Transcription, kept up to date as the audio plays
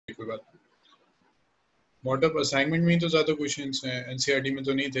बात नहीं। Model assignment में ही तो ज्यादा क्वेश्चंस हैं, एनसीईआरटी में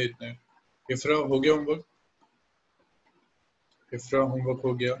तो नहीं थे इतने। इफ्रा हो गया होमवर्क? इफ्रा होमवर्क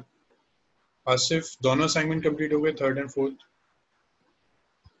हो गया। आसिफ दोनों असाइनमेंट कंप्लीट हो गए, third and fourth?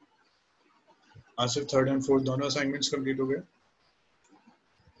 Asif third and fourth दोनों असाइनमेंट्स कंप्लीट हो गए?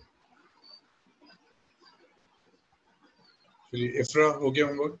 चलिए इफ्रा हो गया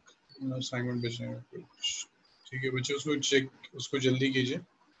होमवर्क? असाइनमेंट बचे हैं कुछ, ठीक है बच्चों, उसको चेक, उसको जल्दी कीजिए।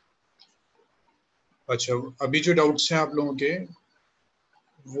 अच्छा अभी जो डाउट्स हैं आप लोगों के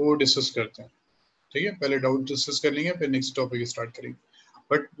वो डिस्कस करते हैं, ठीक है? पहले डाउट डिस्कस कर लेंगे फिर नेक्स्ट टॉपिक स्टार्ट करेंगे।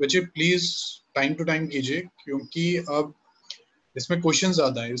 बट बच्चे प्लीज टाइम टू टाइम कीजिए, क्योंकि अब इसमें क्वेश्चन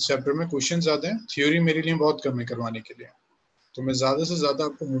ज्यादा है, इस चैप्टर में क्वेश्चन ज्यादा है, थ्योरी मेरे लिए बहुत कम है करवाने के लिए, तो मैं ज्यादा से ज्यादा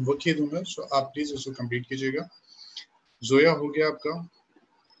आपको होमवर्क ही दूंगा, सो आप प्लीज उसको कंप्लीट कीजिएगा। जोया हो गया आपका?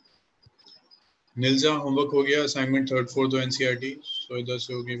 निल्जा होमवर्क हो गया, असाइनमेंट थर्ड फोर्थ और एनसीईआरटी, सो इधर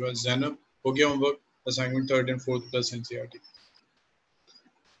से होगी बात। जैनब हो गया homework, assignment third and fourth plus NCERT.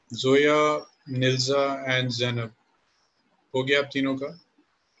 Zoya, निल्जा and Zainab हो गया आप तीनों का?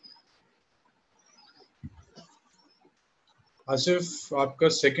 आसिफ आपका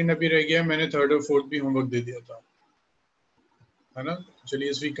सेकंड अभी रह गया, मैंने थर्ड और फोर्थ भी होमवर्क दे दिया था, है ना? चलिए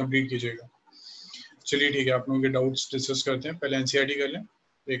इस वीक कंप्लीट कीजिएगा। चलिए ठीक है, आप लोगों के डाउट्स डिस्कस करते हैं, पहले एनसीईआरटी कर लें।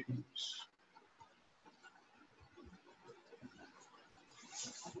 एक मिनट।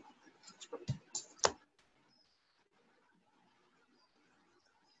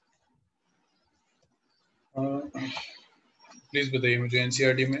 प्लीज बताइए मुझे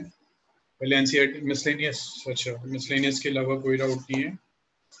एनसीईआरटी में, पहले एनसीईआरटी मिसलेनियस, अच्छा मिसलेनियस के अलावा कोई डाउट नहीं है?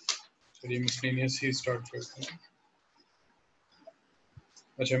 चलिए मिसलेनियस ही स्टार्ट करते हैं।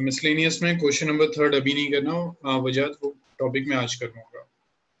 अच्छा मिसलेनियस में क्वेश्चन नंबर थर्ड अभी नहीं करना, वजह वो टॉपिक में आज करना होगा,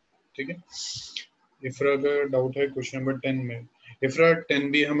 ठीक है? इफ्रा का डाउट है क्वेश्चन नंबर 10 में, इफ्रा 10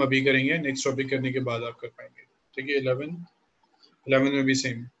 भी हम अभी करेंगे, नेक्स्ट टॉपिक करने के बाद आप कर पाएंगे, ठीक है? 11 में भी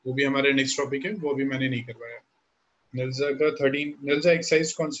सेम, वो भी हमारा नेक्स्ट टॉपिक है, वो भी मैंने नहीं करवाया। निर्जा का 13, निर्जा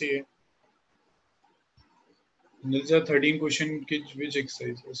एक्सरसाइज कौन सी है? निर्जा 13 क्वेश्चन की विच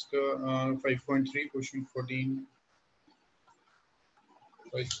एक्सरसाइज इसका? 5.3 क्वेश्चन 14,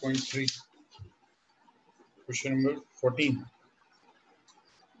 5.3 क्वेश्चन नंबर 14,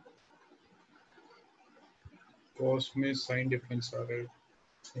 कॉस में साइन डिफरेंस आ रहा है,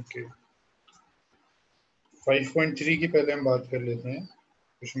 ओके। 5.3 की पहले हम बात कर लेते हैं,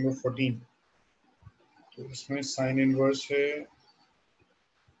 क्वेश्चन नंबर 14, तो इसमें साइन इनवर्स है।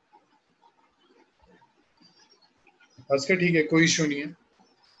 आज का ठीक है, कोई इशू नहीं है,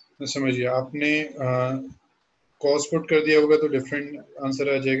 मैं समझिए आपने कॉस पुट कर दिया होगा तो डिफरेंट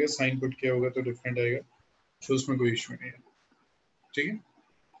आंसर आ जाएगा, साइन पुट किया होगा तो डिफरेंट आएगा, तो उसमें कोई इशू नहीं है, ठीक है?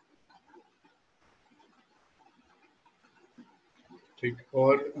 ठीक,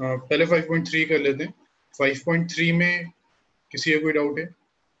 और पहले 5.3 कर लेते हैं। 5.3 में किसी का कोई डाउट है?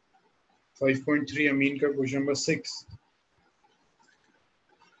 5.3 अमीन का क्वेश्चन नंबर 6।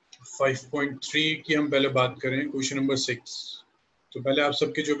 5.3 की हम पहले बात करें, क्वेश्चन नंबर 6, तो पहले आप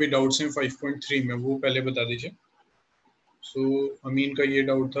सबके जो भी डाउट्स हैं 5.3 में वो पहले बता दीजिए। सो अमीन का ये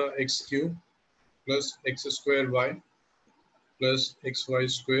डाउट था x cube plus x square Y plus x Y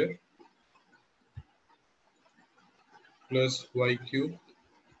square plus Y cube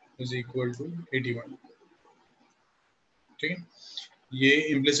is equal to 81, ठीक है? ये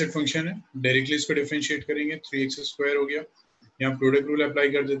इम्प्लिसिट फंक्शन है, डायरेक्टली इसको डिफरेंशिएट करेंगे, 3x स्क्वायर हो गया, यहाँ प्रोडक्ट रूल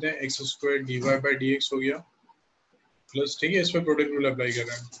अप्लाई कर देते हैं, x square D Y by D x हो गया प्लस, ठीक है, इस पर प्रोडक्ट रूल अप्लाई कर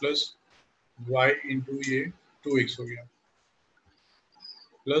रहे हैं, प्लस y इंटू ये 2x हो गया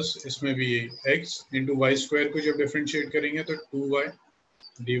प्लस इसमें भी ये x इंटू वाई स्क्वायर को जब डिफरेंशिएट करेंगे तो 2y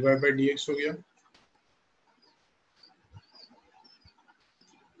D Y by D x हो गया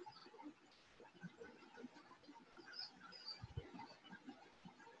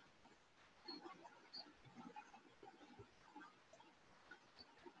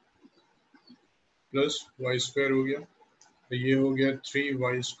प्लस वाई स्क्वायर हो गया, तो ये हो गया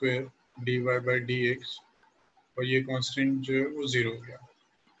 3y square D Y by D x, और ये कांस्टेंट जो है वो 0 हो गया,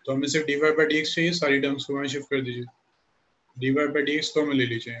 तो हमें सिर्फ D Y by D x चाहिए, सारी टर्म्स को वहाँ शिफ्ट कर दीजिए, D Y by D x तो हमें ले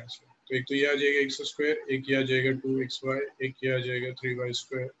लीजिए यहाँ से, तो एक तो ये आ जाएगा एक्स स्क्वायर, एक ये आ जाएगा 2xy, एक ये आ जाएगा 3y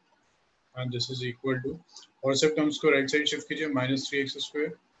square, and this is equal to, और सब टर्म्स को राइट साइड शिफ्ट कीजिए, minus 3x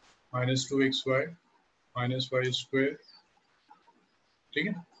square minus 2xy minus Y square, ठीक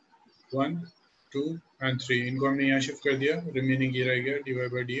है? 1 2 एंड 3 इनको हमने यहाँ शिफ्ट कर दिया, रिमेनिंग ये रह गया D Y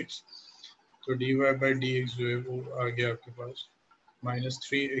by D x, तो D Y by D x जो है वो आ गया आपके पास minus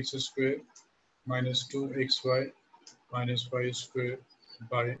 3x square minus 2xy minus Y square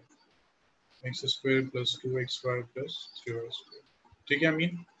by x square plus 2xy plus 3y square, ठीक है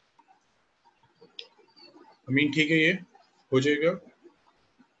अमीन? अमीन ठीक है, ये हो जाएगा।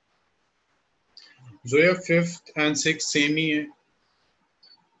 Zoya 5th and 6th same ही है।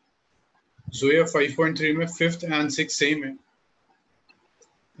 जोया 5.3 में 5th एंड 6th सेम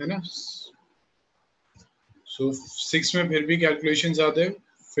है ना। सो 6 में फिर भी कैलकुलेशन ज्यादा है,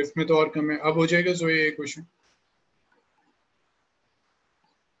 5th में तो और कम है। अब हो जाएगा जोया ये क्वेश्चन।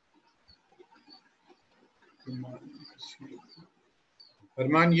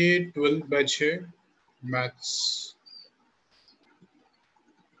 अरमान ये 12 बैच है मैथ्स,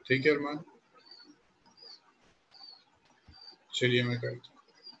 ठीक है अरमान। चलिए मैं करता हूँ,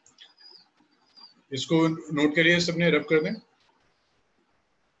 इसको नोट करिए सबने, रब कर दें।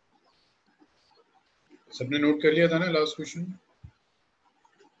 सबने नोट कर लिया था ना लास्ट क्वेश्चन।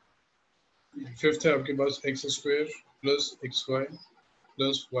 5th है आपके पास x² plus xy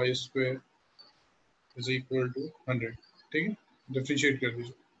plus y² is equal to 100, ठीक है। डिफरेंशिएट कर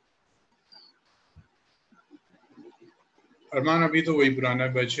दीजिए। अरमान अभी तो वही पुराना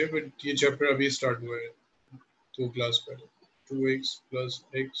बैच है, बट ये चैप्टर अभी स्टार्ट हुआ है 2 क्लास पहले। 2x plus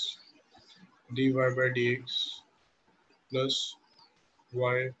x dy by dx plus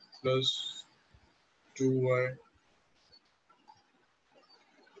y plus 2y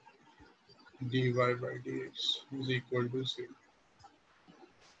dy by dx is equal to 0।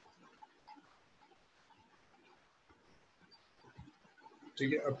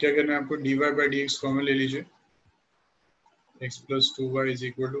 ठीक है, अब क्या करना है आपको, dy by dx कॉमन ले लीजिए। x plus 2y is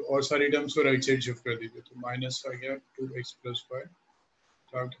equal to, और सारी टर्म्स को राइट साइड शिफ्ट कर दीजिए, तो माइनस आ गया 2x प्लस y।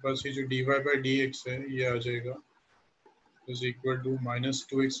 तो आपके पास ये जो dy by dx है ये आ जाएगा is equal to minus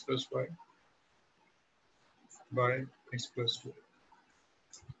 2x plus y bye x plus 2।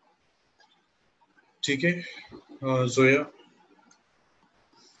 ठीक है। जोया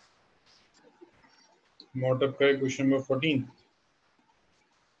मॉडअप का है क्वेश्चन नंबर 14।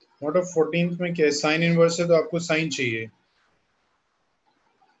 मॉडअप 14 में क्या है, साइन इनवर्स है तो आपको साइन चाहिए,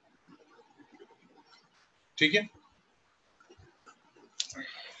 ठीक है।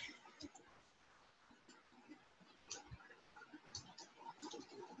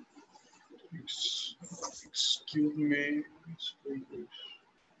 x क्यूब में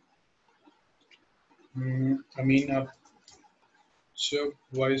आई मीन आप जब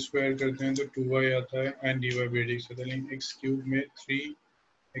y² करते हैं तो 2y आता है एंड dy by dx आता है, लेकिन x क्यूब में 3x²।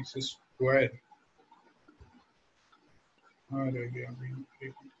 हाँ रह गया अमीन,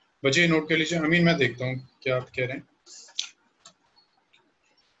 बच्चे नोट कर लीजिए। अमीन मैं देखता हूँ क्या आप कह रहे हैं।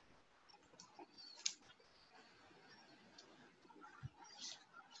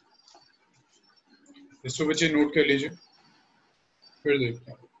 इसको बच्चे नोट कर लीजिए, फिर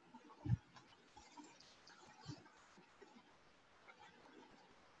देखता हूँ।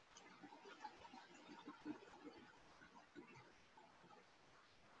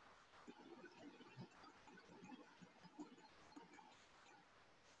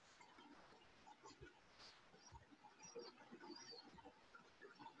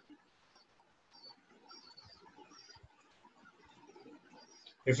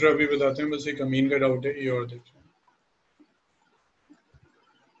 फिर अभी बताते हैं, बस एक अमीन का डाउट है, ये और देखते हैं।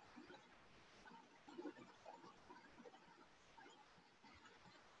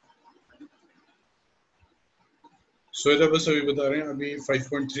 सोएदा बस अभी बता रहे हैं, अभी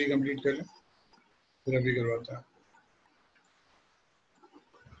 5.3 कंप्लीट कर लें फिर अभी करवाता है।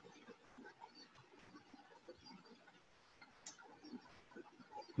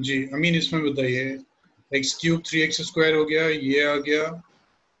 जी अमीन इसमें बताइए, x क्यूब 3x² हो गया, ये आ गया,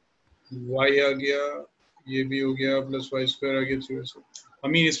 y आ गया, ये भी हो गया, प्लस y² आ गया 3y²।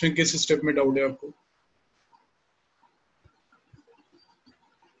 अमीन इसमें किस स्टेप में डाउट है आपको?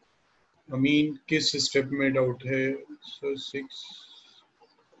 अमीन किस स्टेप में डाउट है? सर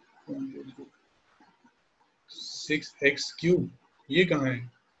 6x³ ये कहाँ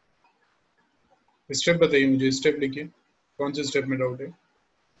है? स्टेप बताइए मुझे, स्टेप लिखिए, कौन से स्टेप में डाउट है?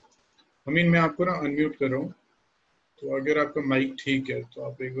 अमीन मैं आपको ना अनम्यूट कर रहा हूँ, तो अगर आपका माइक ठीक है तो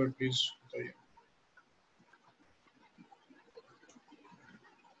आप एक बार प्लीज बताइए।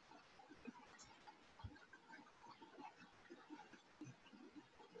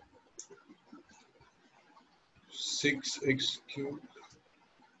 सिक्स एक्स क्यूब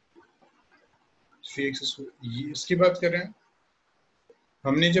 3x², इसकी बात कर रहे हैं।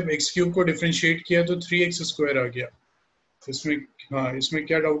 हमने जब x³ को डिफरेंशिएट किया तो 3x² आ गया इसमें। हाँ इसमें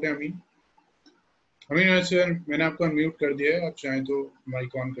क्या डाउट है अमीन? अमीन वैसे मैंने आपको अनम्यूट कर दिया है, आप चाहें तो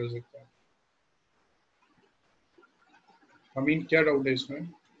माइक ऑन कर सकते हैं। अमीन क्या डाउट है इसमें?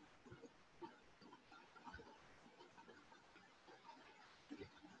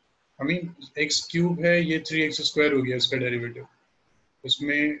 अमीन x³ है, ये 3x² हो गया इसका डेरिवेटिव,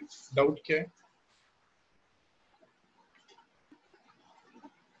 इसमें डाउट क्या है?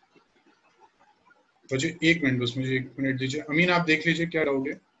 मुझे एक मिनट, बस मुझे एक मिनट दीजिए। अमीन आप देख लीजिए क्या डाउट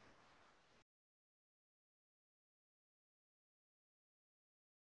है।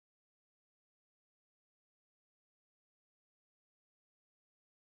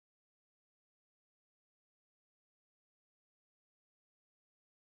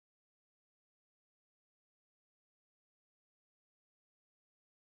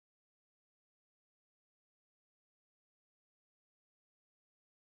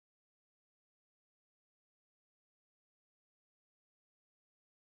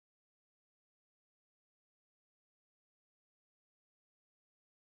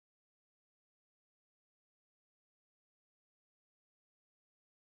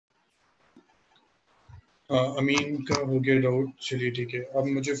 अमीन का हो गया डाउट, चलिए ठीक है। अब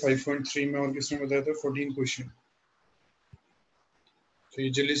मुझे 5.3 में और किसने बताया था 14 क्वेश्चन, तो ये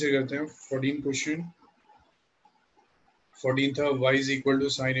जल्दी से करते हैं। 14 क्वेश्चन, 14 था y is equal to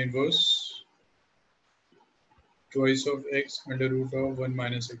sine inverse twice of x under root of 1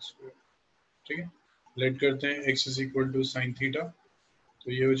 minus x square. ठीक है, लेट करते हैं x is equal to sine theta,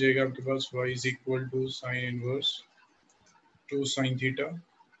 तो ये हो जाएगा आपके पास y is equal to sine inverse 2 sine theta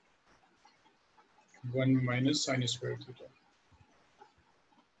 1 minus sine square theta.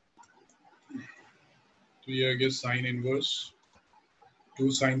 तो ये आ गया sine inverse 2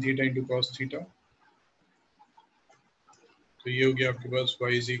 sine theta into cos theta, तो ये हो गया आपके पास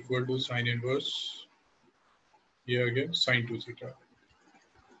y is equal to sine inverse, ये आ गया साइन 2 थीटा,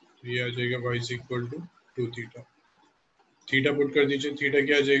 तो ये आ जाएगा y is equal to 2 theta. Theta put कर दीजिए, थीटा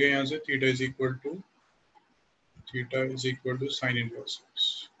क्या आ जाएगा यहाँ से, theta is equal to sine inverse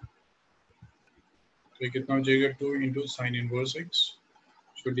x, तो ये कितना हो जाएगा 2 इंटू साइन इनवर्स एक्स,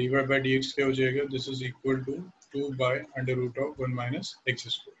 तो D Y by D x क्या हो जाएगा, this is equal to 2 by under root of 1 minus x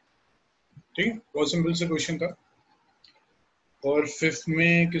square. ठीक है, बहुत सिंपल से क्वेश्चन था। और फिफ्थ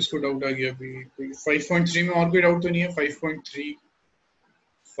में किसको डाउट आ गया अभी, 5.3 में और कोई डाउट तो नहीं है?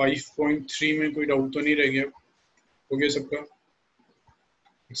 5.3 में कोई डाउट तो नहीं रह गया? हो गया सबका?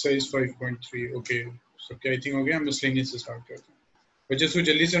 एक्सरसाइज 5.3 ओके, सबके आई थिंक हो गया। हम मिसलेनियस से स्टार्ट करते हैं, बच्चे इसको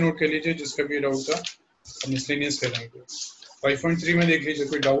जल्दी से नोट कर लीजिए जिसका भी डाउट था, हम मिसलेनियस करेंगे। 5.3 में देख लीजिए,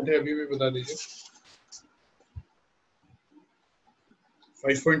 कोई डाउट है अभी भी बता दीजिए।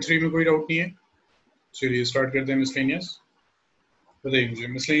 5.3 में कोई डाउट नहीं है, चलिए स्टार्ट करते हैं मिसलेनियस। बताइए मुझे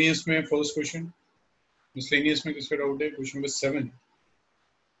मिसलेनियस में फर्स्ट क्वेश्चन, मिसलेनियस में किसका डाउट है? Question number 7।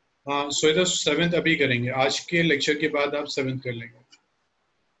 हाँ श्वेता, 7th अभी करेंगे, आज के लेक्चर के बाद आप 7th कर लेंगे।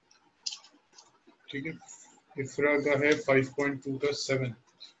 ठीक है, इफ्रा का है 5.2 का 7।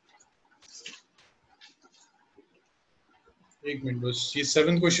 एक मिनट बस, ये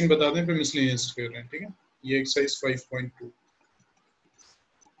 7th क्वेश्चन बता दें फिर मिसलेनियस कर रहे हैं। ठीक है, ये एक्सरसाइज 5.2,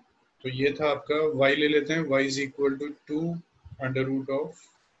 तो ये था आपका y ले लेते हैं, y is equal to 2 under root of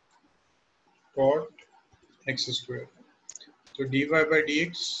cot x square, तो dy by D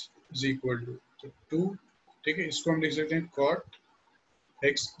x is equal to 2, ठीक है, इसको हम लिख सकते हैं कॉट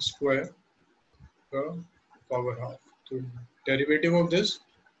एक्स स्क्वायर का पावर हाफ। तो derivative of this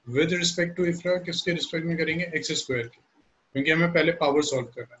with respect to इफ्रा किसके रिस्पेक्ट में करेंगे? एक्स स्क्वायर के, क्योंकि हमें पहले पावर सॉल्व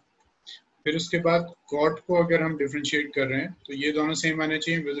करना है। फिर उसके बाद कॉट को अगर हम डिफरेंशिएट कर रहे हैं तो ये दोनों सेम आने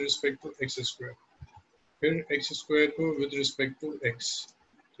चाहिए with respect to x square, फिर एक्स स्क्वायर को विद रिस्पेक्ट टू एक्स,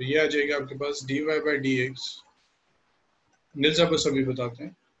 तो ये आ जाएगा आपके पास dy बाई डी एक्स। नील साहब बस अभी बताते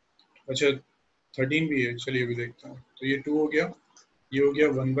हैं। अच्छा 13 भी है, चलिए अभी देखता हूँ। तो ये 2 हो गया, ये हो गया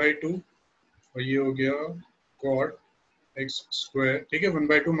 1/2, और ये हो गया कॉट एक्स स्क्वायर। ठीक है,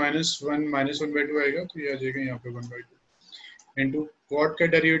 1/2 -1 आएगा, तो ये आ जाएगा यहाँ पे 1/2 इंटू कॉट का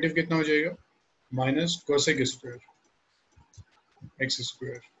डेरिवेटिव कितना हो जाएगा, minus cosec square x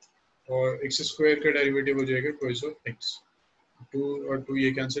square, और एक्स स्क्वायर का डेरिवेटिव हो जाएगा ट्वाइस ऑफ एक्स। 2 और 2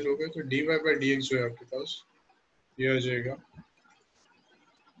 ये कैंसिल हो गए, तो dy बाई डी एक्स जो है आपके पास ये आ जाएगा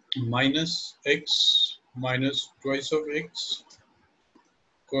minus x minus twice of x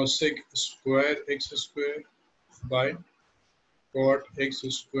cosec square x square by cot x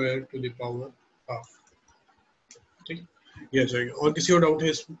square to the power half. ठीक, ये आ जाएगा। और किसी को डाउट है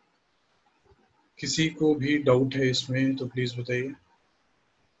इसमें? किसी को भी डाउट है इसमें तो प्लीज बताइए।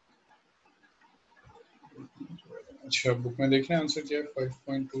 अच्छा बुक में देख रहे हैं आंसर क्या है,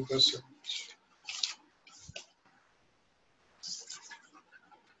 5.2 का 7।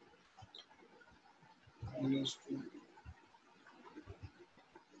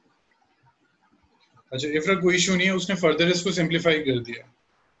 अच्छा इफ्रा कोई इशू नहीं है, उसने फर्दर इसको सिंपलीफाई कर दिया।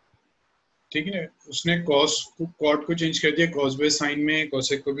 ठीक है, उसने कॉस को कॉट को चेंज कर दिया, कॉस बाय साइन में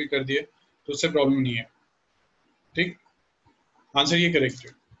कॉसेक को भी कर दिया, तो उससे प्रॉब्लम नहीं है। ठीक, आंसर ये करेक्ट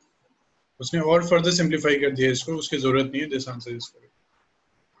है, उसने और फर्दर सिंपलीफाई कर दिया इसको, उसकी जरूरत नहीं है, दिस आंसर इज करेक्ट।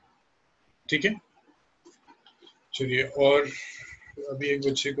 ठीक है, चलिए, और अभी एक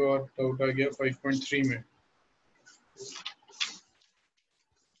बच्चे को और डाउट आ गया 5.3 में।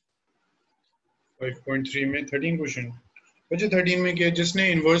 5.3 में 13 क्वेश्चन। बच्चे 13 में क्या, जिसने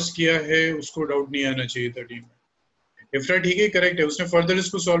इन्वर्स किया है उसको डाउट नहीं आना चाहिए 13 में। इफ्रा ठीक है, करेक्ट है, उसने फर्दर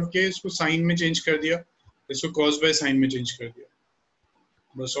इसको सॉल्व किया, इसको साइन में चेंज कर दिया, इसको कॉस बाय साइन में चेंज कर दिया,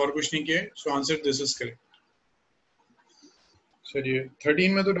 बस और कुछ नहीं किया। So answer this is correct. चलिए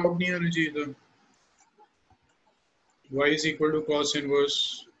 13 में तो डाउट नहीं आना चाहिए था। y is equal to cos inverse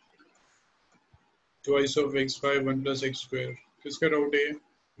twice of x by 1 plus x square। किसका डाउट है ये?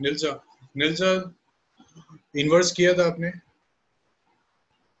 निल्जा। निल्जा, इन्वर्स किया था आपने?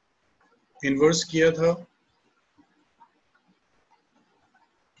 इन्वर्स किया था?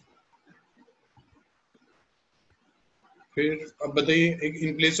 फिर अब बताइए,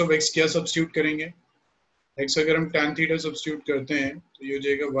 इन प्लेस ऑफ x क्या सब्स्टिट्यूट करेंगे? x अगर हम tan थीटा सब्स्टिट्यूट करते हैं तो ये हो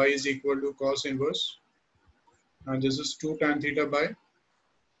जाएगा y is equal to cos inverse and this is 2 tan theta by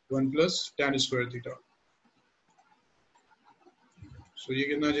 1 plus tan square theta। सो ये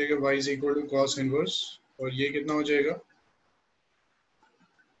कितना हो जाएगा? y is equal to cos inverse और ये कितना हो जाएगा?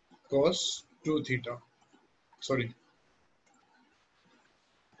 cos 2 theta, सॉरी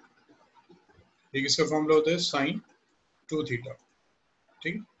ये किसका फॉर्मूला होता है? sin 2 theta।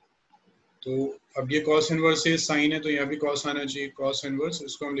 ठीक, तो अब ये cos इनवर्स है, sin है, तो यहाँ भी cos आना चाहिए। cos इनवर्स,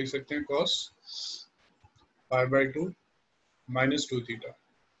 इसको हम लिख सकते हैं cos pi by 2 minus 2 theta।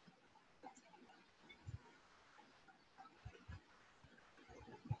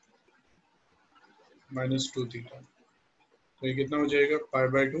 Minus 2 theta, तो ये कितना हो जाएगा? Pi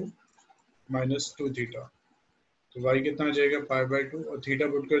by 2 minus 2 theta. तो y कितना आ जाएगा? पाई बाय 2 और थीटा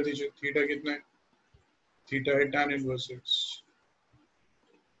पुट कर दीजिए। थीटा कितना है? थीटा है tan इनवर्स x।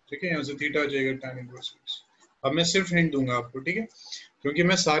 ठीक है, यहाँ से थीटा आ जाएगा tan इनवर्स x। अब मैं सिर्फ हिंट दूंगा आपको, ठीक है, क्योंकि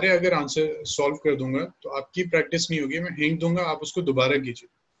मैं सारे अगर आंसर सॉल्व कर दूंगा तो आपकी प्रैक्टिस नहीं होगी। मैं हिंट दूंगा, आप उसको दोबारा कीजिए,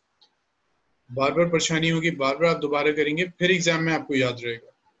 बार बार परेशानी होगी, बार बार आप दोबारा करेंगे, फिर एग्जाम में आपको याद रहेगा।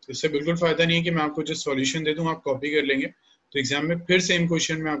 इससे बिल्कुल फायदा नहीं है कि मैं आपको जो सॉल्यूशन दे दूं आप कॉपी कर लेंगे, तो एग्जाम में फिर सेम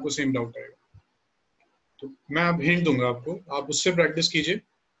क्वेश्चन में आपको सेम डाउट आएगा। तो मैं अब हिंट दूंगा आपको, आप उससे प्रैक्टिस कीजिए,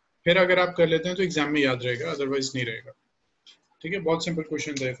 फिर अगर आप कर लेते हैं तो एग्जाम में याद रहेगा, अदरवाइज नहीं रहेगा। ठीक है, बहुत सिंपल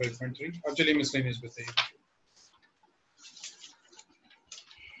क्वेश्चन था 5.3। अब चलिए मिसलेनियस बताइए।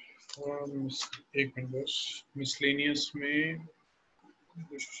 एक मिनट बस, मिसलेनियस में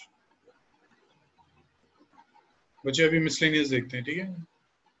बच्चे अभी मिसलेनियस देखते हैं, ठीक है।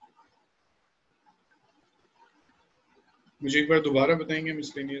 मुझे एक बार दोबारा बताएंगे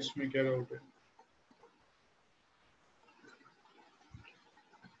मिसलेनियस में क्या डाउट है?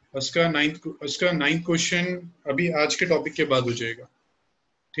 उसका नाइन्थ क्वेश्चन अभी आज के टॉपिक के बाद हो जाएगा,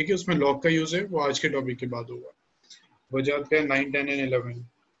 ठीक है, उसमें लॉग का यूज है, वो आज के टॉपिक के बाद होगा। वजात का 9, 10 एंड 11,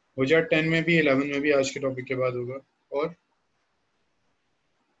 वजात 10 में भी 11 में भी आज के टॉपिक के बाद होगा। और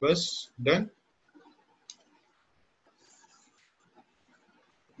बस डन।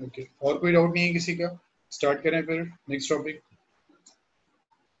 ओके, और कोई डाउट नहीं है किसी का? स्टार्ट करें फिर नेक्स्ट टॉपिक।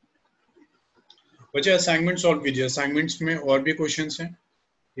 बच्चे असाइनमेंट सॉल्व कीजिए, असाइनमेंट्स में और भी क्वेश्चंस हैं,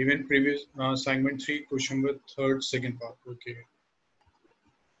 even previous assignment 3 question number 3 second part. Okay,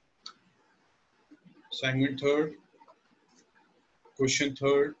 assignment 3 question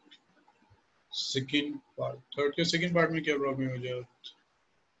 3 second part. Third के सेकंड पार्ट में क्या प्रॉब्लम हो जाए?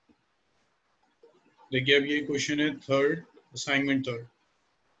 देखिए अब ये क्वेश्चन है 3 असाइनमेंट 3।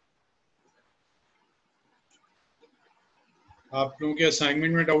 आप लोगों के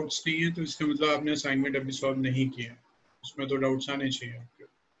असाइनमेंट में डाउट्स नहीं है तो इसका मतलब आपने असाइनमेंट अभी सॉल्व नहीं किया है, उसमें तो डाउट्स आने चाहिए आपके।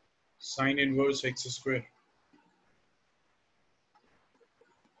 Sine inverse x square.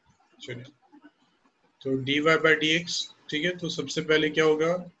 चलिए, तो dy बाई डी एक्स, ठीक है, तो सबसे पहले क्या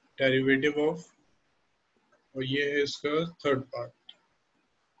होगा? डेरिवेटिव ऑफ, और ये है इसका थर्ड पार्ट।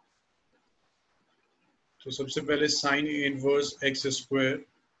 तो सबसे पहले sine inverse x square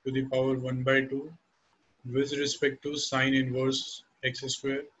to the power 1/2 with respect to sine inverse x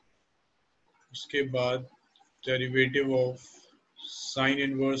square. उसके बाद derivative of sine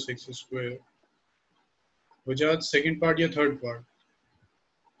inverse x square. Wajat second part या थर्ड पार्ट?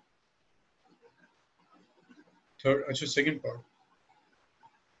 थर्ड, अच्छा सेकंड पार्ट।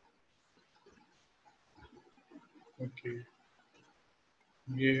 ओके,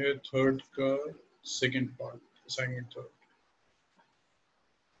 ये है third का सेकंड पार्ट, असाइनमेंट थर्ड।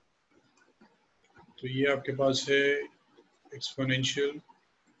 तो ये आपके पास है exponential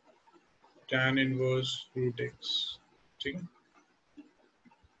tan inverse root x, ठीक है।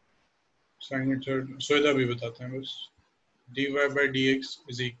 असाइनमेंट थर्ड सोएदा भी बताते हैं बस। dy by dx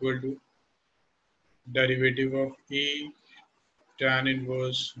is equal to derivative of e tan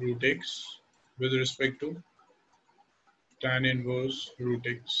inverse root x with respect to tan inverse root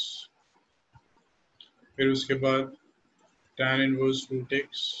x, फिर उसके बाद tan inverse root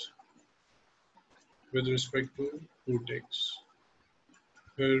x with respect to root x,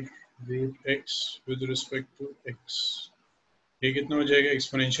 फिर root x with respect to x. ये कितना हो जाएगा?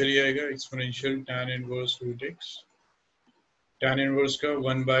 Exponential ही आएगा, exponential tan inverse root x, tan inverse का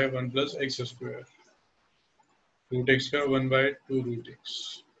 1/1 plus x square, root x का 1/2 रूट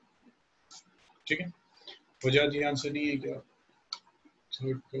एक्स। ठीक है, वजह ध्यान आंसर नहीं है क्या?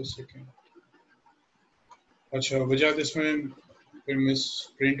 थर्ड का सेकेंड, अच्छा वजह इसमें फिर मिस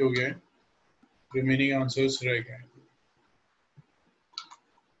प्रिंट हो गया है, रिमेनिंग आंसर्स रह गए हैं।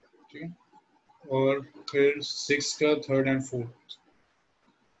 ठीक है, और फिर 6 का थर्ड एंड फोर्थ,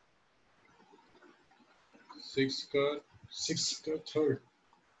 6 का थर्ड,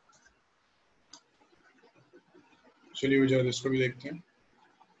 चलिए वजह इसको भी देखते हैं।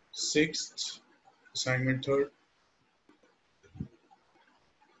 6th assignment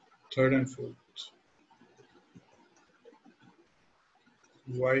third and fourth,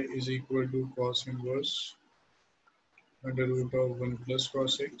 y is equal to cos inverse under root of 1 plus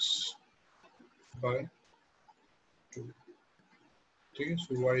cos x by 2। ठीक है,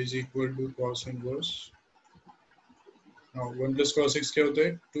 so y is equal to cos inverse, now 1 plus cos x क्या होता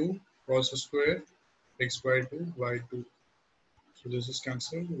है? 2 cos square x by 2 by 2, so this is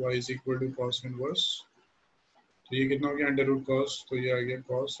cancelled, y is equal to cos inverse, तो ये कितना हो गया? अंडर रूट cos, तो ये आ गया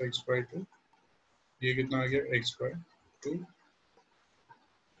cos x by 2, ये कितना आ गया? x by 2।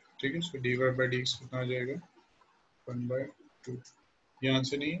 ठीक है, so dy by dx कितना आ जाएगा? 1/2। ये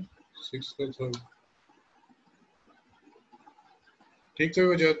आंसर नहीं है, 6 का थर्ड। ठीक है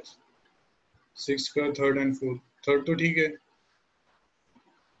वजह, 6 का थर्ड एंड फोर्थ, थर्ड तो ठीक है,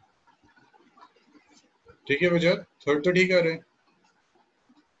 ठीक है वजह, थर्ड तो ठीक आ रहा है।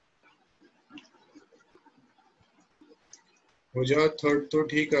 वजह थर्ड तो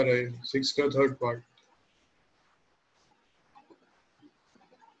ठीक आ रहा है, 6 का थर्ड पार्ट।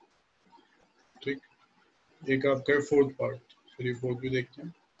 ठीक, एक आपका है फोर्थ पार्ट, चलिए फोर्थ भी देखते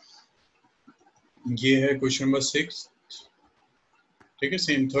हैं। ये है क्वेश्चन नंबर 6, ठीक है,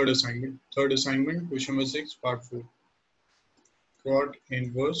 same third assignment question number 6 part 4, cot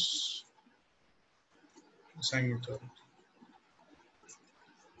inverse assignment third,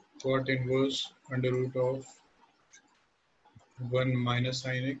 cot inverse under root of 1 minus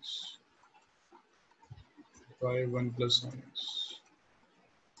sin x by 1 plus sin x।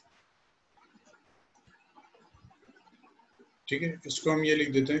 ठीक है, इसको हम ये लिख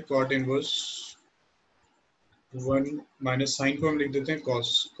देते हैं cot इनवर्स 1 माइनस साइन को हम लिख देते हैं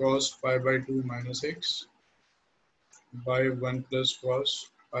cos pi by 2 minus x by 1 plus cos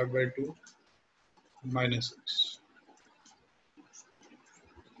pi by 2 minus x।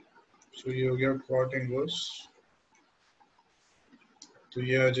 तो ये हो गया cot इनवर्स, तो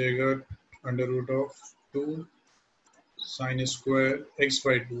ये आ जाएगा under root of 2 sine square x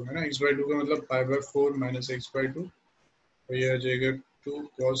by 2, है ना, x by 2 का मतलब pi by 4 minus x by 2, तो ये आ जाएगा 2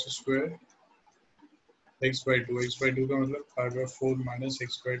 cos स्क्वायर x by 2 का मतलब pi by 4 minus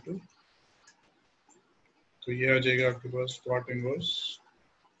x by 2, तो ये आ जाएगा आपके पास cot इनवर्स,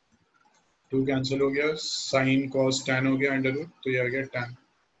 2 कैंसिल हो गया, साइन cos tan हो गया अंडर रूट, तो ये आ गया tan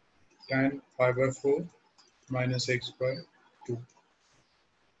pi by 4 minus x by 2।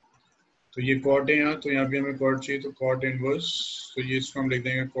 तो ये cot है यहाँ, तो यहाँ भी हमें cot चाहिए, तो cot इनवर्स, तो ये इसको हम लिख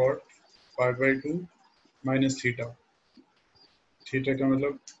देंगे cot pi by 2 minus theta, theta का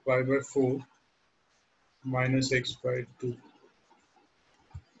मतलब pi by 4 minus x by 2।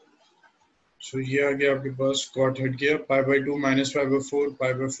 सो ये आ गया आपके पास, cot हट गया, pi by 2 minus pi by 4,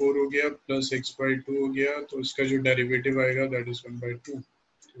 pi by 4 हो गया प्लस x by 2 हो गया, तो इसका जो डेरिवेटिव आएगा दैट इज 1/2,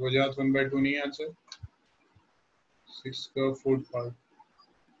 तो वजह 1/2 नहीं आंसर, 6 का फोर्थ पार्ट,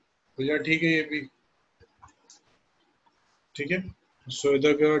 वजह ठीक है ये भी। ठीक है, सो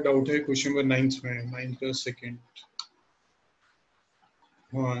इधर का डाउट है क्वेश्चन नंबर 9 में, 9 का सेकंड,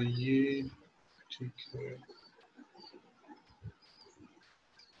 हाँ ये ठीक है,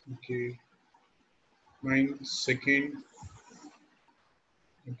 okay 9 second,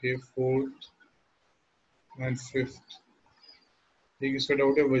 okay fourth and fifth. ठीक, इसका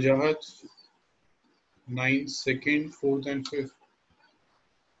डाउट है वजाहत 9 second fourth and fifth,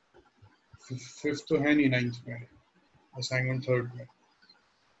 fifth तो है नहीं 9th में, असाइनमेंट थर्ड में।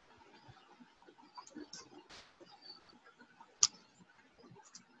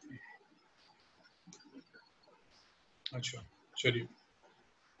 अच्छा चलिए,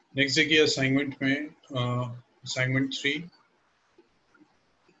 नेक्स्ट देखिए असाइनमेंट में, असाइनमेंट 3,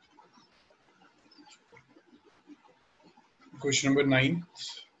 क्वेश्चन नंबर 9,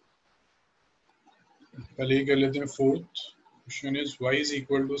 पहले ही कर लेते हैं fourth question is y is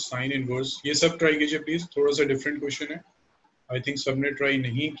equal to sine inverse. ये सब ट्राई कीजिए प्लीज, थोड़ा सा डिफरेंट क्वेश्चन है, आई थिंक सबने ट्राई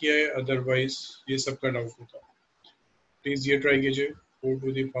नहीं किया है, अदरवाइज ये सबका डाउट होता। प्लीज ये ट्राई कीजिए, 4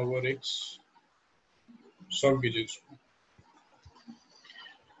 to the power x solve कीजिए इसको,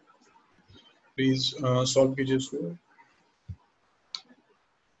 प्लीज सॉल्व कीजिए इसको।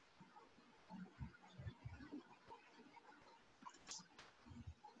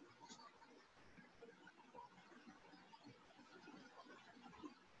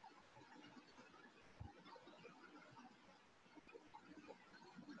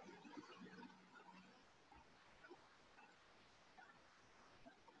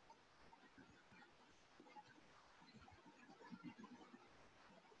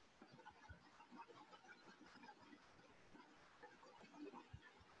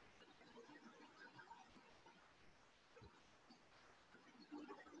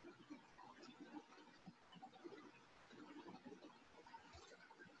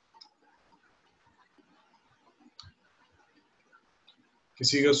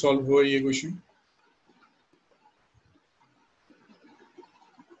 किसी का सॉल्व हुआ ये क्वेश्चन?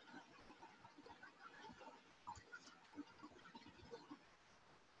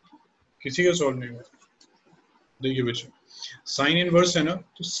 किसी का सॉल्व नहीं हुआ? देखिए बच्चों, साइन इनवर्स है ना,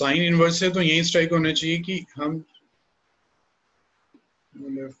 तो साइन इनवर्स है तो यही स्ट्राइक होना चाहिए कि हम,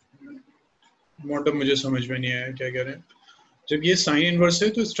 मोटअप मुझे समझ में नहीं आया क्या कह रहे हैं। जब ये साइन इनवर्स है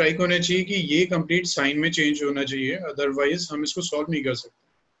तो स्ट्राइक होना चाहिए कि ये कंप्लीट साइन में चेंज होना चाहिए, अदरवाइज हम इसको सॉल्व नहीं कर सकते।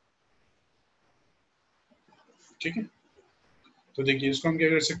 ठीक है, तो देखिए इसको हम क्या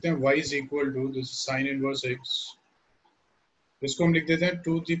कर सकते हैं, y is equal to this sine inverse x, इसको हम लिख देते हैं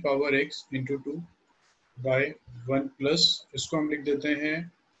 2 the power x into 2 bye 1 plus, इसको हम लिख देते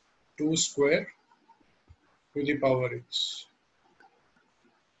हैं 2 square to the power x।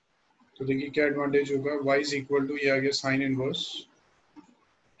 तो देखिए क्या एडवांटेज होगा, y इज इक्वल टू, ये आ गया साइन इनवर्स,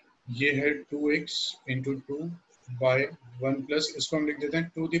 ये है 2x इंटू 2 बाय 1 प्लस, इसको हम लिख देते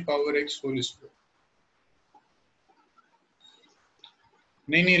हैं 2 the power x whole square.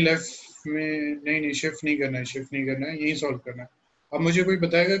 नहीं लेफ्ट में नहीं, शिफ्ट नहीं करना है, शिफ्ट नहीं करना है, यही सॉल्व करना है। अब मुझे कोई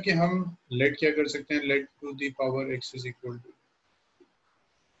बताएगा कि हम लेट क्या कर सकते हैं, late to the power x is equal to,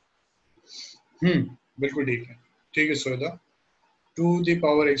 बिल्कुल ठीक है सौदा, 2 दी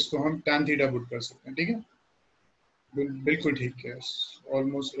पावर x को हम tan थीटा पुट कर सकते हैं, ठीक है, बिल्कुल ठीक है,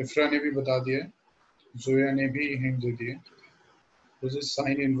 ऑलमोस्ट इफ्रा ने भी बता दिया है, जोया ने भी हिंट दे दी है, दिस इज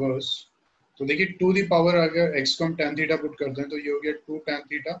साइन इनवर्स। तो देखिए 2 दी पावर अगर x को हम tan थीटा पुट करते हैं तो ये हो गया 2 tan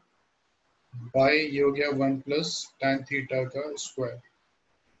थीटा बाय, ये हो गया 1 प्लस tan थीटा का स्क्वायर,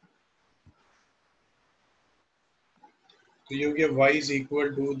 तो ये हो गया y is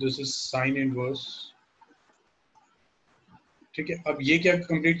equal to this is sine inverse. ठीक है, अब ये क्या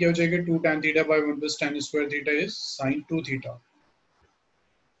कंप्लीट किया हो जाएगा, 2 tan theta by 1 plus tan square theta is sine 2 theta,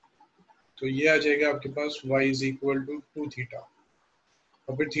 तो ये आ जाएगा आपके पास y is equal to 2 theta,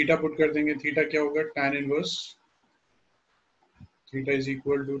 और फिर थीटा पुट कर देंगे, थीटा क्या होगा, tan inverse, theta is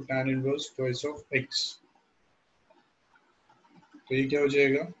equal to tan inverse twice of x, तो ये क्या हो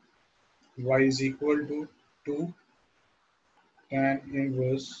जाएगा, y is equal to 2 tan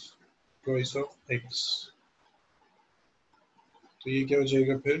inverse twice of x, तो ये क्या हो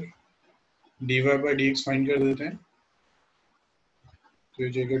जाएगा, फिर dy बाई dx फाइंड कर देते हैं, तो ये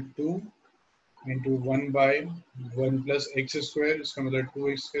हो जाएगा 2 into 1 bye 1 plus x square, इसका मतलब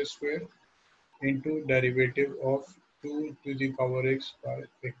 2x का square into derivative of 2 to the power x bye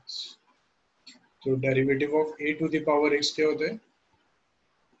x, तो derivative of a to the power x क्या होता है,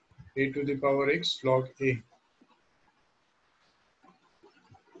 a to the power x log a,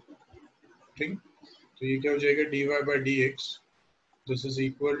 ठीक, तो ये क्या हो जाएगा, dy by dx this is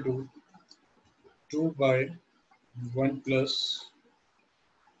equal to 2 bye 1 plus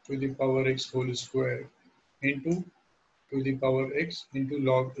two the power x whole square into two the power x into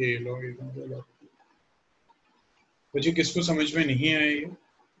log a, log मुझे किसको समझ में नहीं आया ये,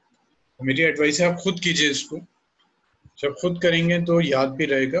 मेरी एडवाइस है आप खुद कीजिए इसको, जब खुद करेंगे तो याद भी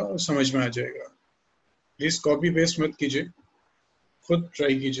रहेगा और समझ में आ जाएगा, प्लीज कॉपी पेस्ट मत कीजिए, खुद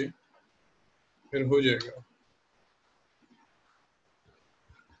ट्राई कीजिए, फिर हो जाएगा।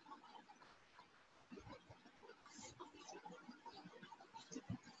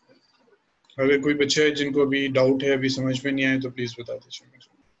 अगर कोई बच्चा है जिनको अभी डाउट है, अभी समझ में नहीं आया, तो प्लीज बता दीजिए मुझे।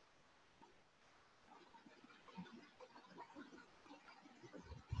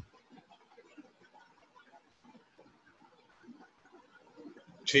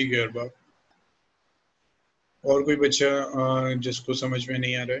 ठीक है अरबाब, और कोई बच्चा जिसको समझ में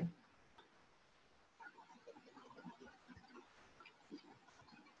नहीं आ रहा है?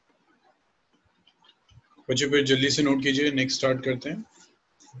 बच्चे फिर जल्दी से नोट कीजिए, नेक्स्ट स्टार्ट करते हैं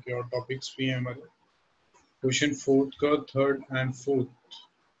क्योंकि और टॉपिक्स भी हैं हमारे। क्वेश्चन फोर्थ का थर्ड एंड फोर्थ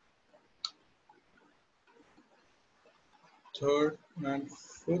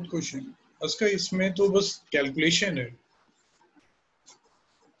क्वेश्चन उसका, इसमें तो बस कैलकुलेशन है।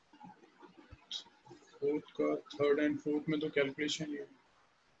 फोर्थ का थर्ड एंड फोर्थ में तो कैलकुलेशन ही है।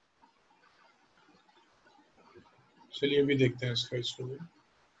 चलिए अभी देखते हैं इसको भी।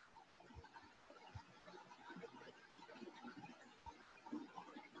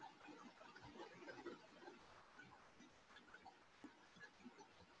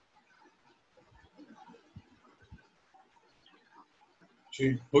 जी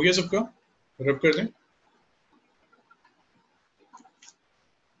हो गया सबका, रब कर दें।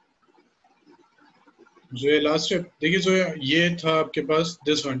 जो है लास्ट स्टेप देखिए, जो है ये था आपके पास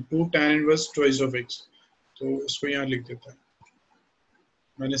this one 2 tan inverse twice of x, तो इसको यहाँ लिख देता है।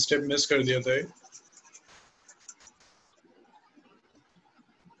 मैंने स्टेप मिस कर दिया था।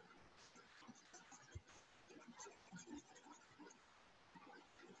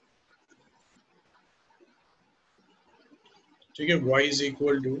 ठीक है, y इज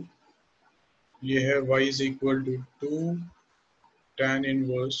इक्वल टू, ये है y is equal to 2 tan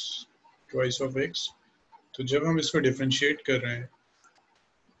inverse twice of x। तो जब हम इसको डिफरेंशिएट कर रहे हैं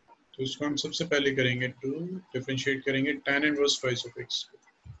तो इसको हम सबसे पहले करेंगे टू डिफरेंशिएट करेंगे tan inverse twice of x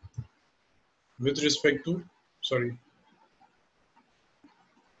with respect to, sorry,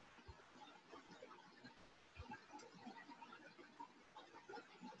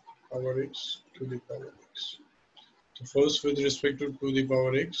 power x to the power x. So first with respect to the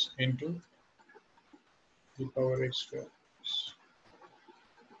power x into the power x square.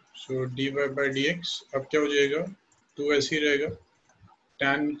 So dy by dx अब क्या हो जाएगा, 2 ऐसे ही रहेगा।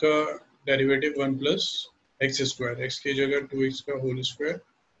 tan का derivative 1 plus x square, x की जगह 2x का होल स्क्वायर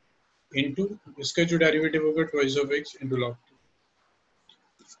इंटू इसका जो डेरिवेटिव होगा twice of x into log 2।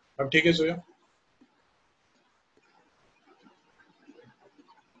 अब ठीक है सोया,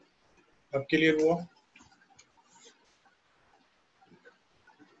 अब क्लियर हुआ।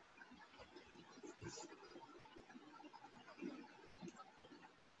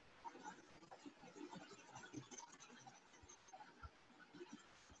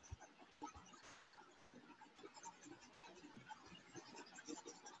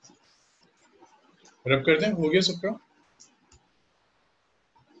 रब करते हैं, हो गया सबका।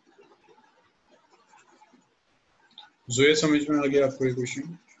 जोया समझ में आ गया आपको ये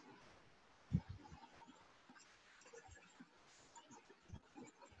क्वेश्चन?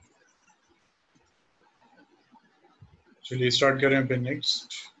 चलिए स्टार्ट करें फिर।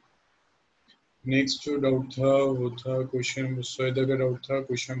 नेक्स्ट जो डाउट था वो था क्वेश्चन, मुस्तैदा का डाउट था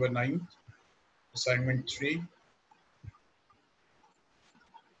question number 9 assignment 3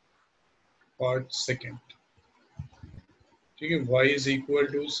 part second. ठीक है, y is equal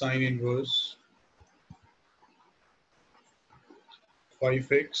to sine inverse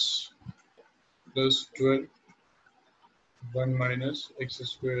 5x plus 12 1 minus x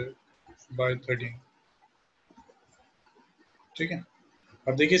square by 13। ठीक है,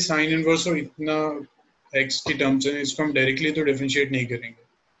 अब देखिए साइन इनवर्स और इतना x की टर्म्स है, इसको हम डायरेक्टली तो डिफरेंशिएट नहीं करेंगे।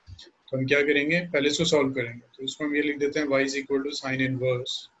 तो हम क्या करेंगे, पहले इसको सॉल्व करेंगे। तो इसको हम ये लिख देते हैं y is equal to sine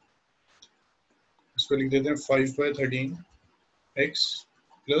inverse, इसको लिख देते हैं 5 bye 13 x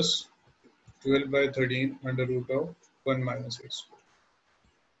plus 12 bye 13 under root of 1 minus x.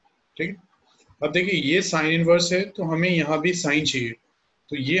 ठीक है, अब देखिए ये साइन इनवर्स है तो हमें यहाँ भी साइन चाहिए।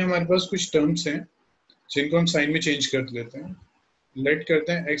 तो ये हमारे पास कुछ टर्म्स हैं जिनको हम साइन में चेंज कर लेते हैं। लेट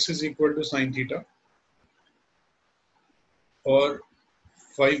करते हैं x is equal to sine theta और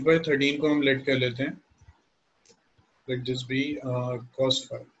 5 बाय 13 को हम लेट कर लेते हैं, लेट दिस बी cos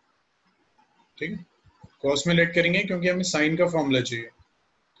 5। ठीक है, cos में लेट करेंगे क्योंकि हमें साइन का फॉर्मूला चाहिए।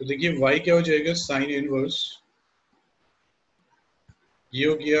 तो देखिए y क्या हो जाएगा, साइन इनवर्स, ये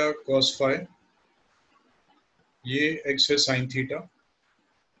हो गया cos 5, ये x है साइन थीटा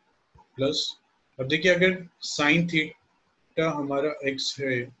प्लस, अब देखिए अगर साइन थीटा हमारा x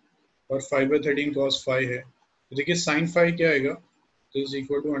है और 5 बाय 13 cos 5 है, तो देखिए साइन 5 क्या आएगा, तो is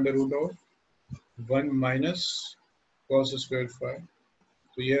equal to under root of 1 minus cos square 5।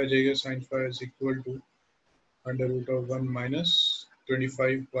 तो ये आ जाएगा sign 5 is equal to under root of 1 minus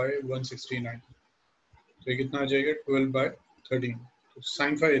 25 bye 169। तो ये कितना आ जाएगा, 12 बाय 13। तो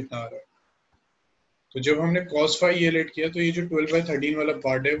साइन 5 इतना आ रहा है। तो जब हमने cos 5 ये लेट किया तो ये जो 12 बाय 13 वाला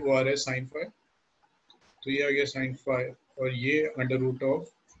पार्ट है वो आ रहा है साइन 5। तो ये आ गया साइन 5 और ये under root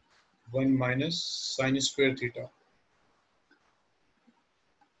of 1 minus sine square theta.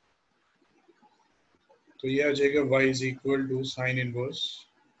 तो ये आ जाएगा y is equal to sine inverse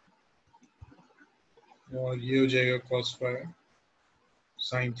और ये हो जाएगा cos phi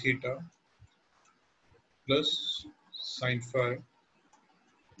sin theta plus sin phi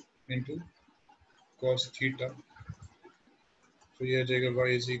into cos theta. तो ये आ जाएगा y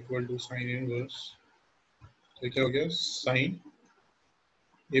is equal to sine inverse, तो क्या हो गया साइन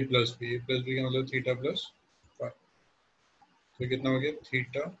ए प्लस बी का मतलब थीटा प्लस फाई। तो कितना हो गया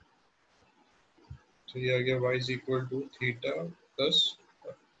थीटा, तो ये आ गया y is equal to theta plus.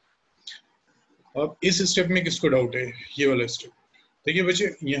 अब इस स्टेप में किसको डाउट है, ये वाला स्टेप। देखिए बच्चे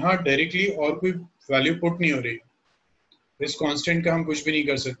यहाँ डायरेक्टली और कोई वैल्यू पुट नहीं हो रही, इस कांस्टेंट का हम कुछ भी नहीं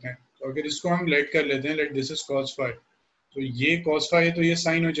कर सकते हैं। तो अगर इसको हम लेट कर लेते हैं, let this is cos phi, तो ये cos फाई है तो ये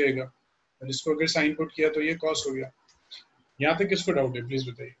साइन हो जाएगा, और इसको अगर साइन पुट किया तो ये cos हो गया। यहाँ तक किसको डाउट है प्लीज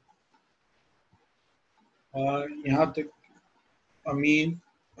बताइए। यहाँ तक अमीन,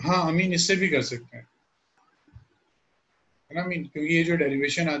 हाँ अमीन इससे भी कर सकते हैं, है ना अमीन, क्योंकि ये जो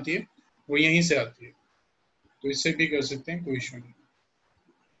डेरिवेशन आती है वो यहीं से आती है, तो इससे भी कर सकते हैं, कोई इशू नहीं।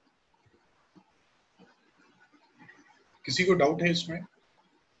 किसी को डाउट है इसमें,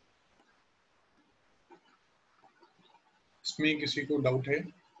 किसी को डाउट है?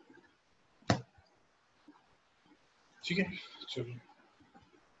 ठीक है चलिए,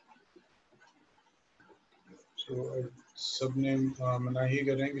 तो सब ने मना ही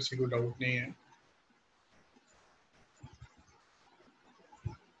कर रहे हैं, किसी को डाउट नहीं है।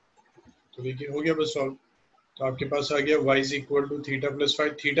 तो देखिए हो गया बस सॉल्व। तो आपके पास आ गया y is equal to theta plus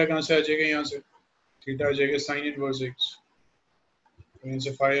five. Theta कहाँ से आ जाएगा, यहाँ से थीटा आ जाएगा साइन इनवर्स एक्स, तो यहाँ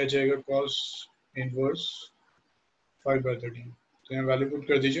से फाइव आ जाएगा कॉस इनवर्स 5/13। तो यहाँ वैल्यू पुट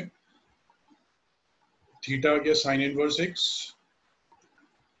कर दीजिए, थीटा आ गया साइन इनवर्स एक्स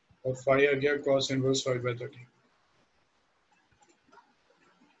और फाइव आ गया कॉस इनवर्स 5/13।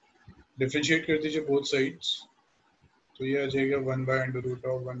 डिफरेंशिएट कर दीजिए बोथ साइड्स, तो ये आ जाएगा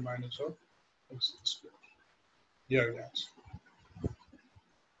 1/√1 माइनस ऑफ एक्स स्क्वायर, ये आ गया आंसर।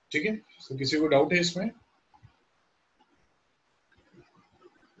 ठीक है, तो किसी को डाउट है इसमें?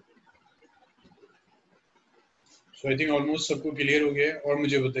 सो आई थिंक ऑलमोस्ट सबको क्लियर हो गया है। और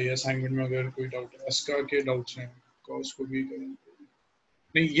मुझे बताइए असाइनमेंट में अगर कोई डाउट है, अस्का के डाउट्स हैं, कॉस को भी करें।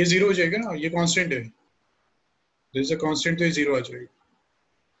 नहीं ये जीरो हो जाएगा ना, ये कांस्टेंट है, देयर इज अ कांस्टेंट, तो ये जीरो आ जाएगा।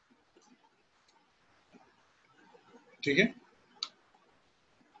 ठीक है,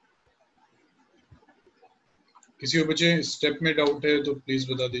 किसी को बच्चे स्टेप में डाउट है तो प्लीज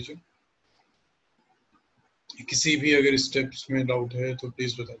बता दीजिए, किसी भी अगर स्टेप्स में डाउट है तो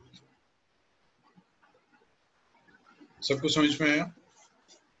प्लीज बता दीजिए। सबको समझ में आया?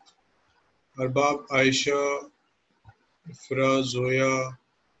 अरबाब, आयशा, इफ्रा, जोया,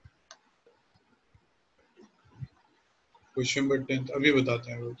 क्वेश्चन नंबर 10 अभी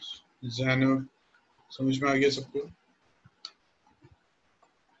बताते हैं रोज। जैनब, समझ में आ गया सबको?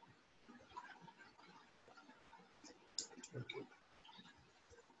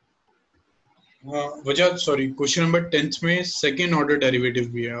 हाँ वजह, सॉरी, क्वेश्चन नंबर 10 में सेकेंड ऑर्डर डेरिवेटिव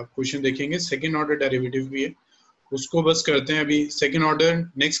भी है, आप क्वेश्चन देखेंगे सेकेंड ऑर्डर डेरिवेटिव भी है, उसको बस करते हैं अभी। सेकेंड ऑर्डर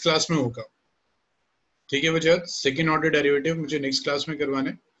नेक्स्ट क्लास में होगा, ठीक है वजह, सेकेंड ऑर्डर डेरिवेटिव मुझे नेक्स्ट क्लास में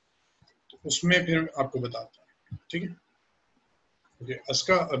करवाने, तो उसमें फिर आपको बताता हूँ। ठीक है ओके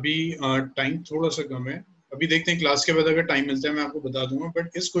अस्का, अभी टाइम थोड़ा सा कम है, अभी देखते हैं क्लास के बाद अगर टाइम मिलता है मैं आपको बता दूंगा,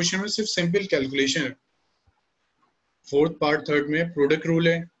 बट इस क्वेश्चन में सिर्फ सिंपल कैलकुलेशन है। फोर्थ पार्ट थर्ड में प्रोडक्ट रूल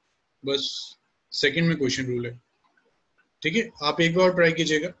है, बस सेकंड में क्वेश्चन रूल है। ठीक है, आप एक बार ट्राई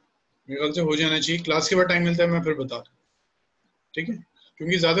कीजिएगा, मेरे ख्याल से हो जाना चाहिए। क्लास के बाद टाइम मिलता है मैं फिर बता दूँ, ठीक है,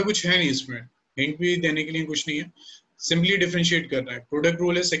 क्योंकि ज्यादा कुछ है नहीं इसमें, हिंट भी देने के लिए कुछ नहीं है, सिंपली डिफरेंशिएट करना है। प्रोडक्ट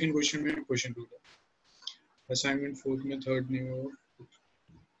रूल है सेकंड क्वेश्चन में, क्वेश्चन रूल है। असाइनमेंट फोर्थ में, थर्ड नहीं हो,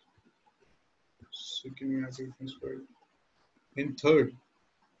 सेकंड में आके डिफरेंस कर इन थर्ड,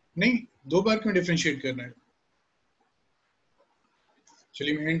 नहीं दो बार क्यों डिफरेंशिएट करना है।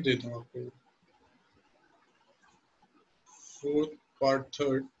 चलिए मैं हिंट देता हूँ आपको। फोर्थ पार्ट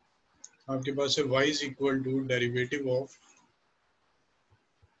थर्ड आपके पास है y is equal to derivative of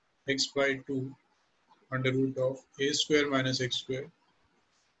x/2 under root of a square minus x square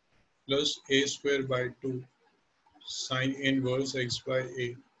plus a²/2 sine inverse x/a।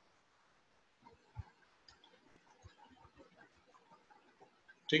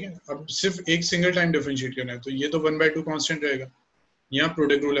 ठीक है, अब सिर्फ एक सिंगल टाइम डिफरेंशिएट करना है, तो ये तो 1/2 कांस्टेंट रहेगा, यहाँ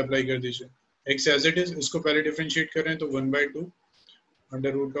प्रोडक्ट रूल अप्लाई कर दीजिए। x एज इट इज, इसको पहले डिफरेंशिएट कर रहे हैं, तो 1/2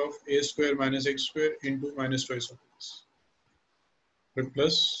 under root of a² minus x square into minus twice of x, फिर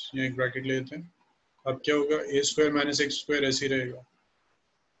प्लस यहाँ एक ब्रैकेट ले लेते हैं। अब क्या होगा, a² माइनस x स्क्वायर ऐसे ही रहेगा,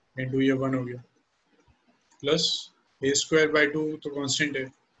 इंटू ये 1 हो गया, प्लस a²/2 तो कांस्टेंट है।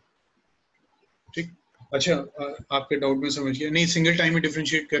 ठीक, अच्छा आपके डाउट में समझ गया, नहीं सिंगल टाइम में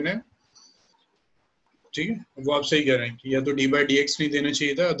डिफरेंशिएट करना है, ठीक है, वो आप सही कह रहे हैं कि या तो डी बाई डी एक्स नहीं देना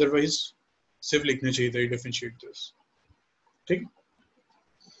चाहिए था, अदरवाइज सिर्फ लिखना चाहिए था डिफरेंशिएट दिस। ठीक,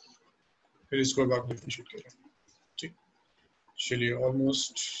 फिर इसको अब आप डिफरेंशिएट करें। ठीक, चलिए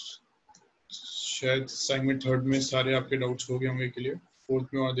ऑलमोस्ट शायद असाइनमेंट थर्ड में सारे आपके डाउट्स हो गए होंगे क्लियर।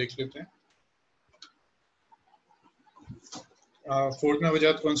 फोर्थ में और देख लेते हैं। फोर्थ में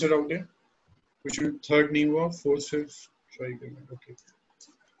वजह कौन सा डाउट है? क्वेश्चन थर्ड नहीं हुआ, फोर्थ फिफ्थ ट्राई करें। ओके,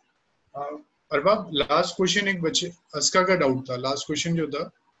 अरबाब लास्ट क्वेश्चन एक बच्चे अस्का का डाउट था, लास्ट क्वेश्चन जो था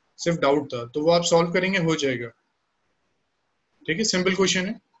सिर्फ डाउट था, तो वो आप सॉल्व करेंगे, हो जाएगा। ठीक है, सिंपल क्वेश्चन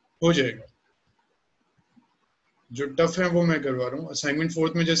है, हो जाएगा। जो टफ है वो मैं करवा रहा हूँ। असाइनमेंट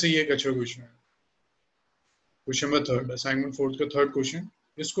फोर्थ में जैसे ये एक अच्छा क्वेश्चन है, question number third, assignment fourth का थर्ड क्वेश्चन,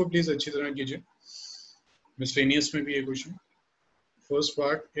 इसको प्लीज अच्छी तरह कीजिए। मिसलेनियस में भी ये question, first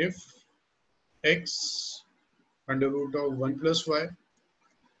part, if x under root of 1 plus y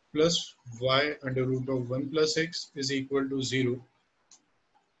plus y under root of 1 plus x is equal to 0,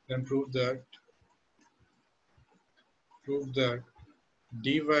 then prove that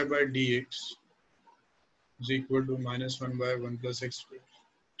dy by dx is equal to minus 1 by 1 plus x square।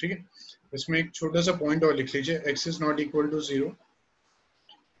 ठीक है, इसमें एक छोटा सा point और लिख लीजिए, x is not equal to 0,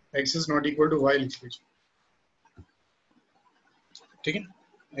 x is not equal to y लिख लीजिए। ठीक है,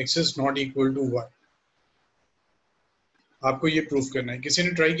 x is not equal to y, आपको ये प्रूफ करना है। किसी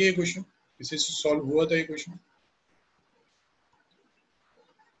ने ट्राई किया ये क्वेश्चन? किसी से सॉल्व हुआ था ये क्वेश्चन?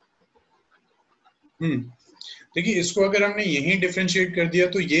 देखिए, इसको अगर हमने यहीं डिफरेंशिएट कर दिया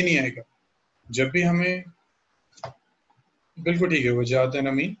तो ये नहीं आएगा। जब भी हमें, बिल्कुल ठीक है, वो जाता है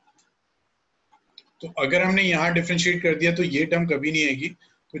नमीन, तो अगर हमने यहाँ डिफरेंशिएट कर दिया तो ये टर्म कभी नहीं आएगी।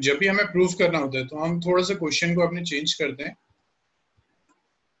 तो जब भी हमें प्रूफ करना होता है तो हम थोड़ा सा क्वेश्चन को अपने चेंज करते हैं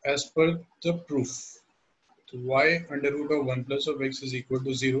एज पर द प्रूफ। तो y under root of 1 plus of x is equal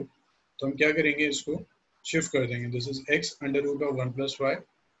to 0, तो हम क्या करेंगे, इसको शिफ्ट कर देंगे। This is x under root of 1 plus y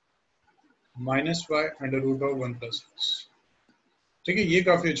minus y under root of 1 plus x। ठीक है, ये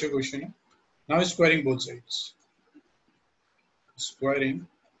काफी अच्छा क्वेश्चन है। Now squaring both sides, squaring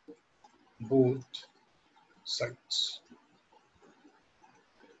both sides,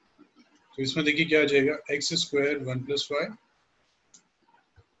 तो इसमें देखिए क्या आ जाएगा, x square 1 plus Y,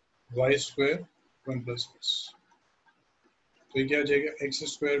 Y square 1 plus x, तो ये क्या आ जाएगा, x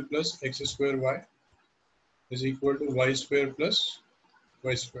square Y is equal to Y square plus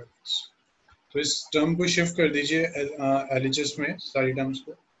Y square x. तो इस टर्म को शिफ्ट कर दीजिए एलएचएस में सारी टर्म्स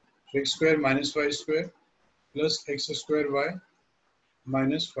को, तो x square minus Y square plus x square Y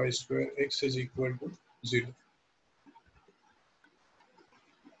minus Y square x is equal to 0।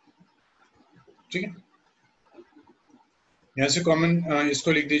 ठीक है, यहाँ से कॉमन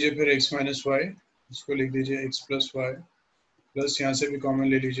इसको लिख दीजिए, फिर x माइनस वाई, इसको लिख दीजिए x प्लस वाई, प्लस यहाँ से भी कॉमन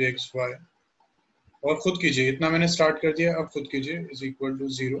ले लीजिए x वाई, और खुद कीजिए, इतना मैंने स्टार्ट कर दिया, अब खुद कीजिए, इज इक्वल टू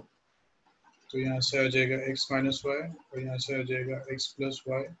 0। तो यहाँ से आ जाएगा x माइनस वाई, और यहाँ से आ जाएगा x plus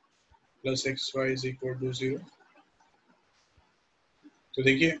Y plus x Y is equal to 0। तो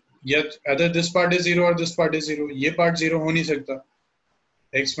देखिए, अदर दिस पार्ट इज 0 और दिस पार्ट इज 0, ये पार्ट 0 हो नहीं सकता,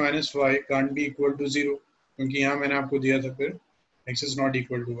 x minus why can't be equal to 0, क्योंकि यहाँ मैंने आपको दिया था फिर x is not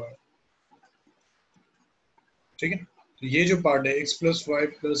equal to y। ठीक है, तो ये जो पार्ट है x plus Y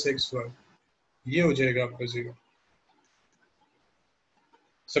plus x Y, ये हो जाएगा आपका 0।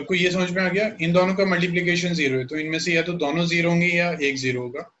 सबको ये समझ में आ गया? इन दोनों का मल्टीप्लीकेशन 0 है, तो इनमें से या तो दोनों 0 होंगे या एक 0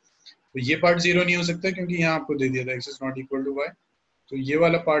 होगा। तो ये पार्ट 0 नहीं हो सकता, क्योंकि यहाँ आपको दे दिया था x is not equal to y, तो ये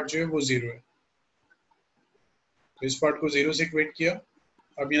वाला पार्ट जो है वो 0 है। तो इस पार्ट को 0 से इक्वेट किया,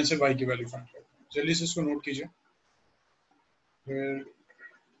 अब यहाँ से y की वैल्यू फाइंड करते हैं। जल्दी से इसको नोट कीजिए। फिर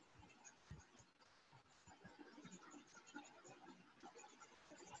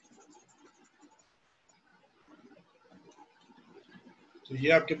तो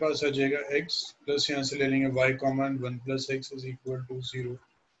ये आपके पास आ जाएगा x प्लस यहाँ से ले लेंगे y common 1 plus x is equal to 0,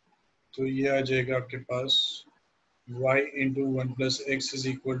 तो ये आ जाएगा आपके पास y into 1 plus x is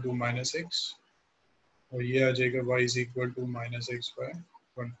equal to minus x, और ये आ जाएगा y is equal to minus x bye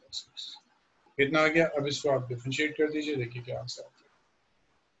 1 plus x. कितना आ गया? अब इसको आप डिफरेंशिएट कर दीजिए, देखिए क्या आंसर आता है।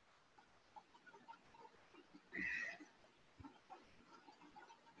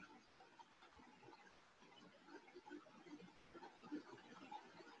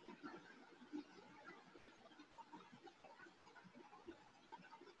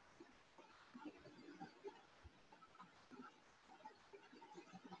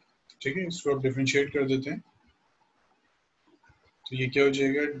 ठीक है, इसको आप डिफरेंशिएट कर देते हैं, तो ये क्या हो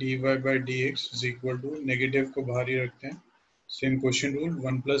जाएगा, dy by D x is equal to, negative को बाहर ही रखते हैं, same question rule,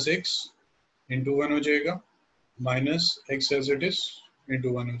 1 plus x into 1 हो जाएगा, minus x as it is into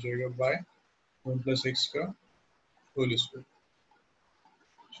 1 हो जाएगा, बाय 1 प्लस एक्स का होल स्क्वायर।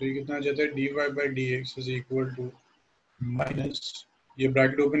 तो ये कितना आ जाता है, dy by D x is equal to minus, ये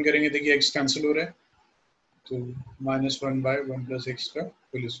ब्रैकेट ओपन करेंगे, देखिए एक्स कैंसिल हो रहा है, तो -1 बाय 1 प्लस एक्स का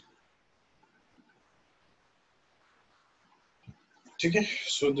होल स्क्वायर। ठीक है,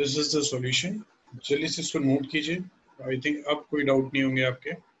 so this is the solution. चलिए से इसको नोट कीजिए। आई थिंक अब कोई डाउट नहीं होंगे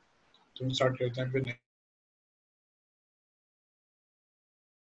आपके, तो हम स्टार्ट करते हैं फिर।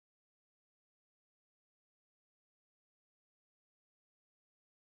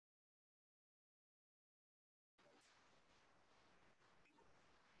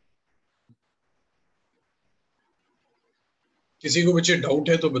 किसी को बच्चे डाउट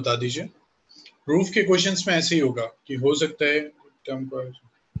है तो बता दीजिए। प्रूफ के क्वेश्चंस में ऐसे ही होगा कि हो सकता है टर्म का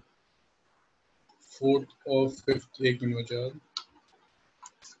फोर्थ और फिफ्थ, एक मिनट हो जाए।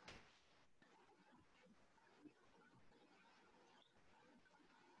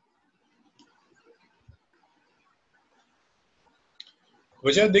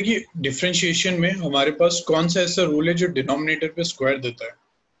 वजह देखिए, डिफरेंशिएशन में हमारे पास कौन सा ऐसा रूल है जो डिनोमिनेटर पे स्क्वायर देता है?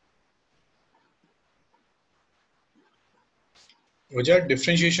 वजह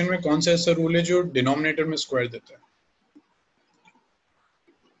डिफरेंशिएशन में कौन सा ऐसा रूल है जो डिनोमिनेटर में स्क्वायर देता है?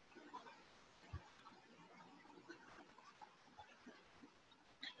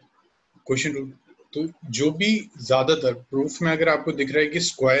 Question rule. तो जो भी ज्यादातर प्रूफ में अगर आपको दिख रहा है कि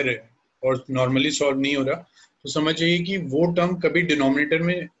स्क्वायर है और नॉर्मली सॉल्व नहीं हो रहा, तो समझ जाइए कि वो टर्म कभी डिनोमिनेटर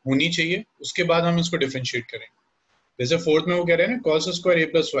में होनी चाहिए, उसके बाद हम इसको डिफरेंशिएट करें। जैसे फोर्थ में वो कह रहे हैं ना cos square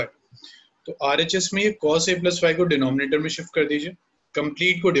a plus Y, तो आरएचएस में ये cos a प्लस वाई को डिनोमिनेटर में शिफ्ट कर दीजिए,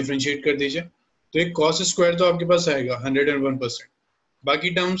 कंप्लीट को डिफरेंशिएट कर दीजिए, तो एक cos स्क्वायर तो आपके पास आएगा 101%। बाकी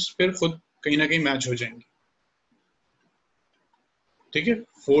टर्म्स फिर खुद कहीं ना कहीं मैच हो जाएंगे। ठीक है,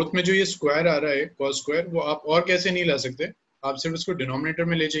 फोर्थ में जो ये स्क्वायर आ रहा है cos स्क्वायर, वो आप और कैसे नहीं ला सकते, आप सिर्फ इसको डिनोमिनेटर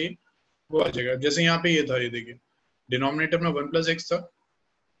में ले जाइए, वो आ जाएगा। जैसे यहाँ पे ये था, ये देखिए डिनोमिनेटर में 1 प्लस एक्स था,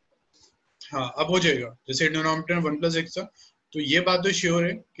 हाँ अब हो जाएगा। जैसे डिनोमिनेटर में 1 प्लस एक्स था, तो ये बात तो श्योर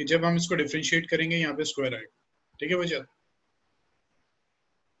है कि जब हम इसको डिफरेंशिएट करेंगे यहाँ पे स्क्वायर आएगा। ठीक है भैया।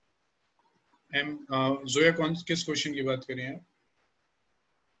 एम जोया कौन किस क्वेश्चन की बात कर रहे हैं?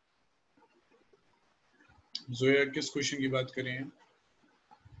 जोया किस क्वेश्चन की बात कर रहे हैं?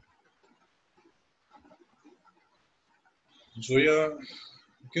 जोया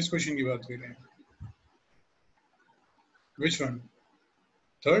किस क्वेश्चन की बात कर रहे हैं? Which one?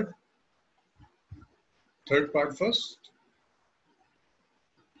 Third? Third part first?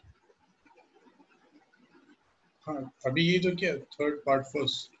 हाँ अभी ये तो क्या, थर्ड पार्ट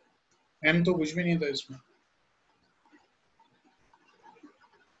फर्स्ट, एम तो कुछ भी नहीं था इसमें।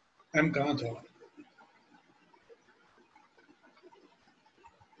 एम कहाँ था?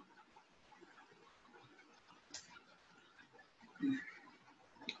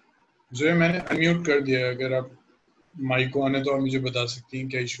 जोया मैंने अनम्यूट कर दिया है, अगर आप माइक को आने तो आप मुझे बता सकती हैं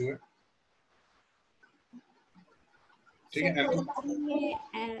क्या इशू है। ठीक सर है,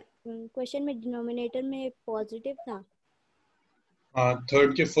 एम क्वेश्चन में डिनोमिनेटर में पॉजिटिव था। हाँ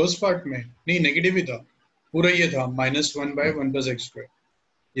थर्ड के फर्स्ट पार्ट में नहीं, नेगेटिव ही था पूरा, ये था -1 बाय 1 प्लस एक्स स्क्वायर।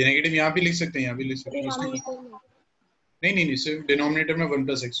 ये नेगेटिव यहाँ भी लिख सकते हैं, यहाँ भी लिख सकते हैं, उसमें डिनोमिनेटर में। नहीं नहीं नहीं, सिर्फ डिनोमिनेटर में 1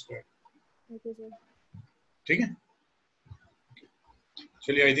 plus x square. Okay sir. ठीक है,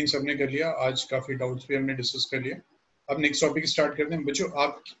 चलिए आई थिंक सबने कर लिया, आज काफी डाउट्स भी हमने डिस्कस कर लिया। अब नेक्स्ट टॉपिक स्टार्ट करते हैं बच्चों।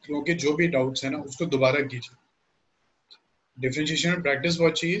 आप लोगों के जो भी डाउट्स हैं ना, उसको दोबारा कीजिए। डिफरेंशिएशन में प्रैक्टिस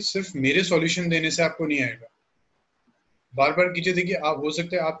बहुत चाहिए, सिर्फ मेरे सॉल्यूशन देने से आपको नहीं आएगा, बार बार कीजिए। देखिए आप, हो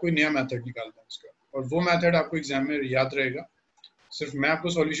सकता है आप कोई नया मेथड निकाल दें इसका, और वो मेथड आपको एग्जाम में याद रहेगा, सिर्फ मैं आपको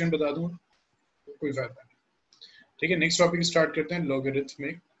सॉल्यूशन बता दूं तो कोई फायदा नहीं। ठीक है, नेक्स्ट टॉपिक स्टार्ट करते हैं,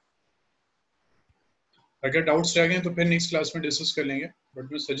 लॉगरिथमिक। अगर डाउट्स रह गए तो फिर नेक्स्ट क्लास में डिस्कस कर लेंगे,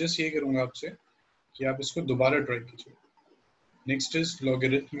 बट मैं सजेस्ट ये करूंगा आपसे कि आप इसको दोबारा ट्राई कीजिए। Next is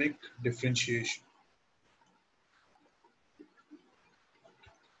logarithmic differentiation.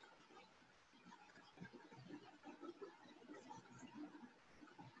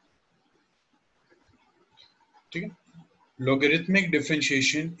 ठीक है, लॉगरिथमिक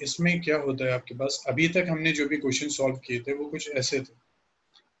डिफरेंशिएशन, इसमें क्या होता है आपके पास, अभी तक हमने जो भी क्वेश्चन सॉल्व किए थे वो कुछ ऐसे थे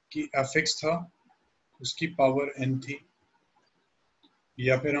कि एफ एक्स था, उसकी पावर n थी,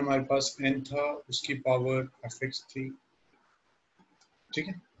 या फिर हमारे पास n था, उसकी पावर एफ एक्स थी। ठीक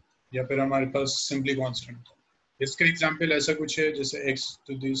है, या फिर हमारे पास सिंपली कांस्टेंट था। इसका एग्जांपल ऐसा कुछ है जैसे x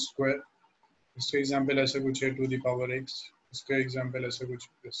टू द स्क्वायर, इसका एग्जांपल ऐसा कुछ है टू द पावर x, इसका एग्जांपल ऐसा कुछ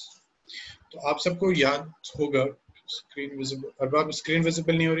है। तो आप सबको याद होगा, स्क्रीन विजिबल, अब आप स्क्रीन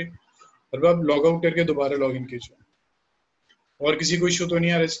विजिबल नहीं हो रही, अब आप लॉग आउट करके दोबारा लॉग इन कीजिए। और किसी को इशू तो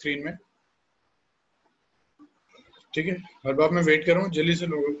नहीं आ रहा स्क्रीन में? ठीक है, हर बार मैं वेट कर रहा हूँ, जल्दी से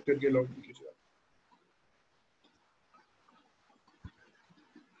लॉग आउट करके लॉग इन कीजिए।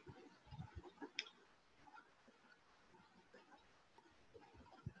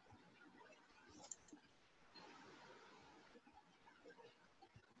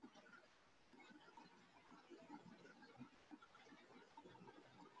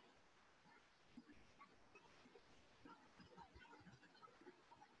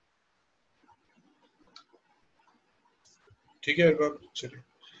 ठीक है अब चलिए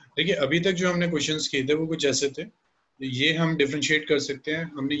देखिए अभी तक जो हमने क्वेश्चंस किए थे वो कुछ ऐसे थे, ये हम डिफरेंशिएट कर सकते हैं,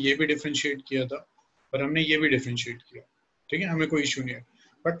 हमने ये भी डिफरेंशिएट किया था और हमने ये भी डिफरेंशिएट किया, ठीक है, हमें कोई इशू नहीं है।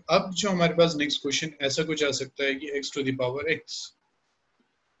 बट अब जो हमारे पास नेक्स्ट क्वेश्चन ऐसा कुछ आ सकता है कि x to the power x,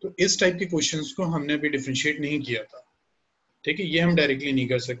 तो इस टाइप के क्वेश्चंस को हमने अभी डिफरेंशिएट नहीं किया था, ठीक है, ये हम डायरेक्टली नहीं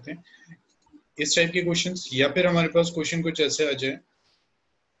कर सकते इस टाइप के क्वेश्चंस। या फिर हमारे पास क्वेश्चन कुछ ऐसे आ जाए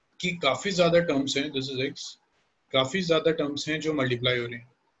कि काफी ज्यादा टर्म्स हैं, दिस इज x, काफी ज्यादा टर्म्स हैं जो मल्टीप्लाई हो रहे हैं,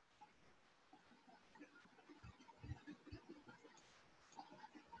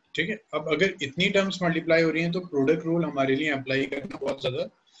 ठीक है। अब अगर इतनी टर्म्स मल्टीप्लाई हो रही हैं तो प्रोडक्ट रूल हमारे लिए अप्लाई करना बहुत ज्यादा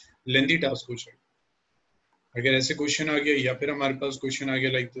लेंथी टास्क हो जाएगा। अगर ऐसे क्वेश्चन आ गया या फिर हमारे पास क्वेश्चन आ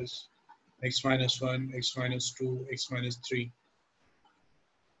गया like this x minus one, x minus two, x minus three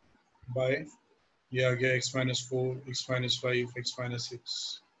by, ये आ गया x minus four, x minus five, x minus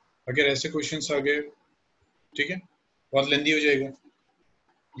six, अगर ऐसे क्वेश्चन आ गए, ठीक है, बहुत लेंथी हो जाएगा।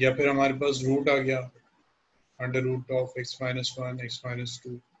 या फिर हमारे पास रूट आ गया under root of x minus one, x minus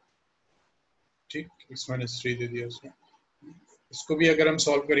two, ठीक, एक्स माइनस थ्री दे दिया उसने, इसको भी अगर हम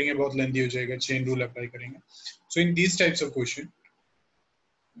सॉल्व करेंगे बहुत लेंथी हो जाएगा, चेन रूल अप्लाई करेंगे। सो in these types of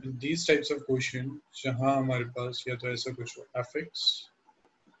question, जहां हमारे पास या तो ऐसा कुछ हो fx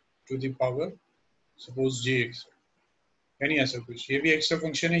to the power suppose gx, यानी ऐसा कुछ, ये भी x का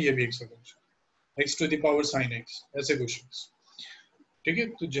फंक्शन है, ये भी x का function, x to the power sin x, ऐसे क्वेश्चंस, ठीक है।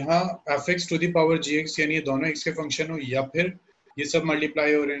 तो जहां fx to the power gx यानी ये दोनों x के फंक्शन हो, या फिर ये सब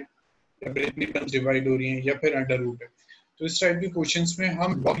मल्टीप्लाई हो रहे हैं, या फिर इतनी टर्म्स डिवाइड हो रही हैं, या फिर अंडर रूट है, तो इस टाइप के क्वेश्चंस में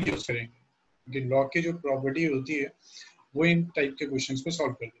हम लॉग यूज करेंगे, क्योंकि लॉग की जो प्रॉपर्टी होती है वो इन टाइप के क्वेश्चंस को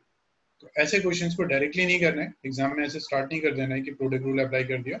सॉल्व कर देती है। तो ऐसे क्वेश्चंस को डायरेक्टली नहीं करना है एग्जाम में, ऐसे स्टार्ट नहीं कर देना है कि प्रोडक्ट रूल अप्लाई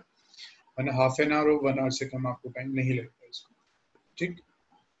कर दिया, वरना हाफ एन आवर और 1 आवर से कम आपको टाइम नहीं लगता इसको, ठीक।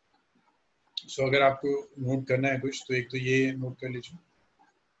 सो अगर आपको नोट करना है कुछ तो एक तो ये नोट कर लीजिए,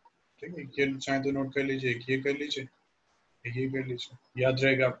 ठीक है, ये चाहे तो नोट कर लीजिए, एक ये कर लीजिए, एक ये कर लीजिए, याद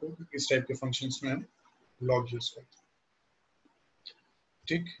रहेगा आपको कि किस टाइप के फंक्शंस में हम लॉग यूज करते हैं,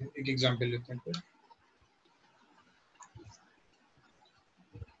 ठीक। एक एग्जाम्पल लेते हैं, फिर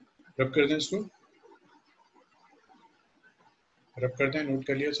रब कर दें इसको, रब करते हैं, नोट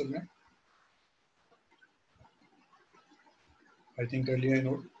कर लिया सबने, आई थिंक कर लिया है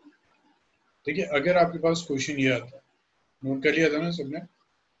नोट। देखिए अगर आपके पास क्वेश्चन ये आता है, नोट कर लिया था ना सबने,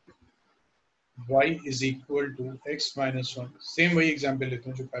 y is equal to x minus one, same वही एग्जाम्पल लेते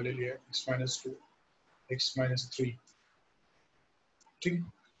हैं जो पहले लिया है, x minus two, x minus three, ठीक।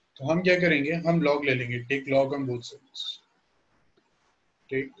 तो हम क्या करेंगे, हम लॉग ले लेंगे, take log on both sides,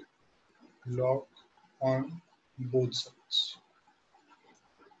 take log on both sides,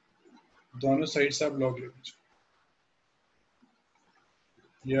 दोनों साइड से आप लॉग ले लीजिए।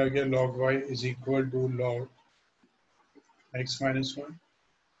 ये आ गया log y is equal to log x minus one,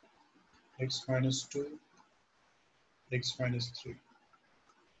 x minus two, x minus three,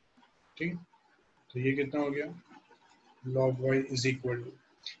 ठीक। तो ये कितना हो गया, log y is equal to,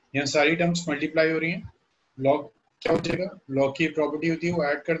 यहाँ सारी टर्म्स मल्टीप्लाई हो रही हैं, log क्या हो जाएगा, log की प्रॉपर्टी होती है वो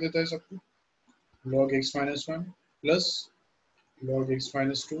ऐड कर देता है सबको, log x minus one plus log x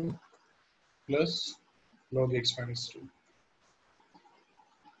minus two plus log x minus two,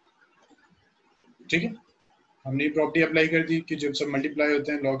 ठीक है। हमने ये प्रॉपर्टी अप्लाई कर दी कि जब सब मल्टीप्लाई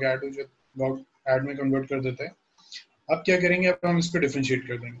होते हैं log ऐड हो जाता, log ऐड में कन्वर्ट कर देता है। अब क्या करेंगे, अब हम इसको डिफरेंशिएट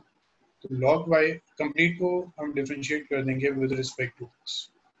कर देंगे, तो log y कंप्लीट को हम डिफरेंशिएट कर देंगे with respect to x,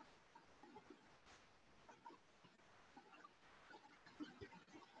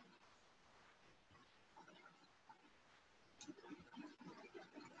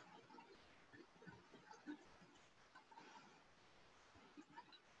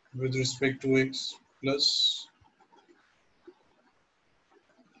 with respect to x plus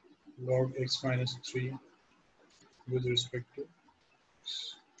log x minus 3 with respect to x।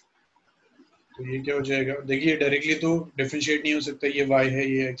 तो ये क्या हो जाएगा, देखिए डायरेक्टली तो डिफरेंशिएट नहीं हो सकता, ये y है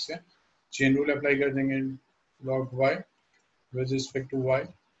ये x है, चेन रूल अप्लाई कर देंगे, log y with respect to y,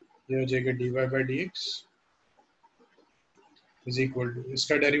 ये हो जाएगा dy by dx is equal to,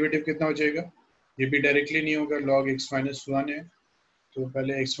 इसका डेरिवेटिव कितना हो जाएगा, ये भी डायरेक्टली नहीं होगा, log x माइनस वन है, तो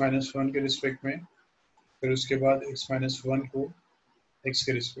पहले x माइनस वन के रिस्पेक्ट में, फिर उसके बाद x माइनस वन को x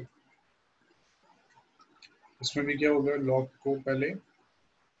के रिस्पेक्ट, इसमें भी क्या होगा, log को पहले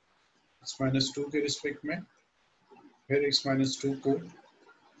x माइनस टू के रिस्पेक्ट में, फिर x माइनस टू को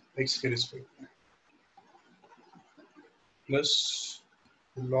x के रिस्पेक्ट में, प्लस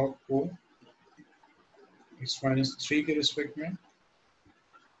log को x माइनस थ्री के रिस्पेक्ट में,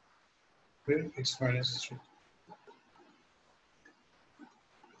 फिर x माइनस थ्री,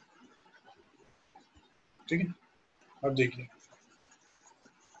 ठीक है। अब देखिए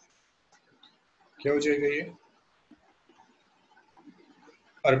क्या हो जाएगा ये,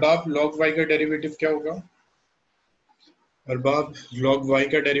 अरबाब log y का डेरिवेटिव क्या होगा, अरबाब log y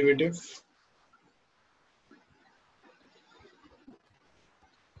का डेरिवेटिव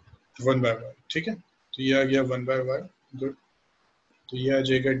 1/y, ठीक है। तो ये आ गया 1/y, गुड। तो ये आ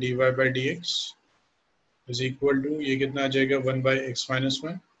जाएगा dy by dx is equal to, ये कितना आ जाएगा 1/x माइनस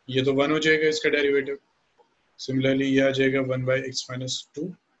 1, ये तो 1 हो जाएगा इसका डेरिवेटिव। सिमिलरली ये आ जाएगा 1/x माइनस 2,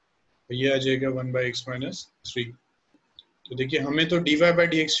 ये आ जाएगा 1/x माइनस 3। तो देखिए हमें तो dy by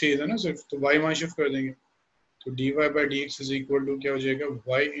dx चाहिए था ना सिर्फ, तो y वहाँ शिफ्ट कर देंगे। तो dy by dx is equal to क्या हो जाएगा,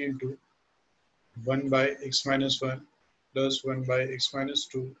 y into 1/x minus 1 plus 1/x minus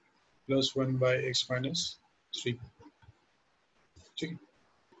 2 plus 1/x minus 3, ठीक है।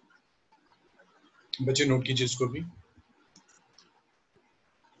 बच्चे नोट कीजिए इसको भी।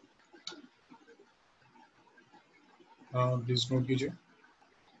 प्लीज नोट कीजिए।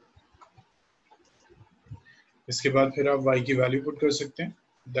 इसके बाद फिर आप y की वैल्यू पुट कर सकते हैं,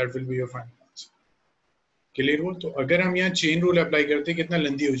 that will be your final answer. Clear हुआ? तो अगर हम यहाँ चेन रूल अप्लाई करते कितना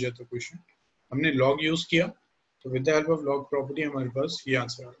लेंथी हो जाता क्वेश्चन। हमने लॉग यूज किया, तो with the help of log property हमारे पास ये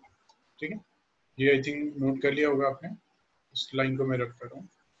आंसर आ गया, ठीक है। ये आई थिंक नोट कर लिया होगा आपने, इस लाइन को मैं रख कर रहा हूँ।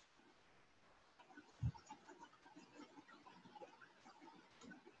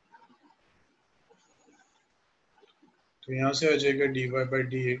 तो यहाँ से आ जाएगा dy by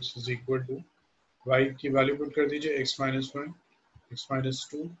dx is equal to, y की वैल्यू पुट कर दीजिए x minus 1, x minus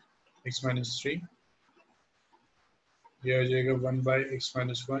 2, x minus 3, ये आ जाएगा 1/x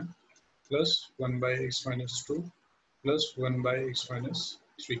minus 1 plus 1/x minus 2 plus 1/x minus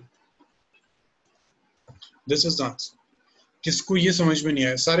 3। This is the answer. किसको ये समझ में नहीं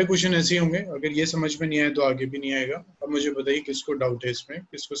आया? सारे क्वेश्चन ऐसे ही होंगे, अगर ये समझ में नहीं आया तो आगे भी नहीं आएगा। अब मुझे बताइए किसको डाउट है इसमें,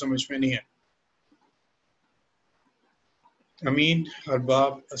 किसको समझ में नहीं है? अमीन,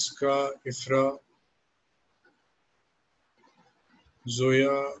 अरबाब, अस्का, इफ्रा,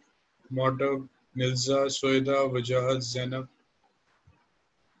 जोया, मोटब, मिर्जा, सोयदा, वजाहत, जैनब,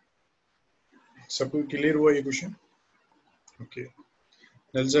 सबको क्लियर हुआ ये क्वेश्चन? ओके,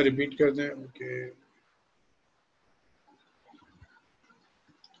 नल्जा रिपीट कर दें। ओके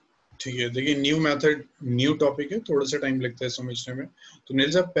ठीक है। देखिए न्यू मेथड, न्यू टॉपिक है, थोड़ा सा टाइम लगता है समझने में। तो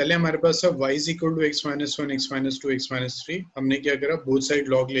नल्जा पहले हमारे पास है y is equal to x minus 1, x minus 2, x minus 3। हमने क्या करा, बोथ साइड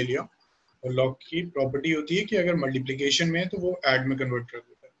लॉग ले लिया, और लॉग की प्रॉपर्टी होती है कि अगर मल्टीप्लिकेशन में है तो वो ऐड में कन्वर्ट कर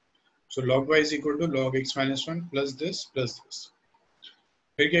देता है। सो log y is equal to log x minus 1 plus this plus this.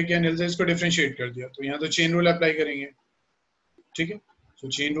 फिर क्या किया नल्जा, इसको डिफरेंशिएट कर दिया। तो यहाँ तो चेन रूल अप्लाई करेंगे, ठीक है। तो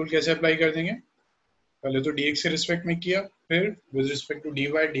चेन रूल कैसे अप्लाई कर देंगे, पहले तो dx के रिस्पेक्ट में किया, फिर with respect to dy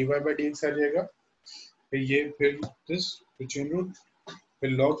by dx आ जाएगा, फिर ये, फिर दिस, फिर चेन रूल,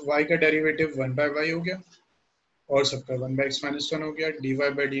 फिर log y का डेरिवेटिव 1/y हो गया, और सबका 1/x माइनस 1 हो गया dy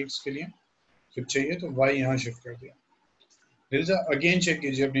by dx के लिए। फिर चाहिए तो y यहाँ शिफ्ट कर दिया। नल्जा अगेन चेक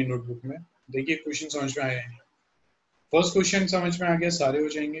कीजिए अपनी नोटबुक में, देखिए क्वेश्चन समझ में आया है। फर्स्ट क्वेश्चन समझ में आ गया, सारे हो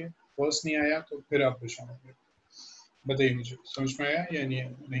जाएंगे। फर्स्ट नहीं आया तो फिर आप परेशान होंगे। बताइए मुझे समझ में आया या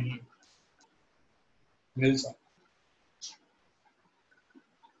नहीं? नल्जा,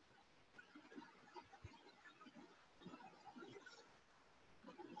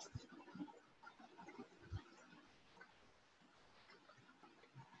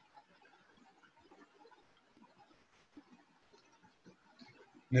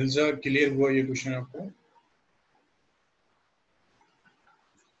 नल्जा क्लियर हुआ ये क्वेश्चन आपको?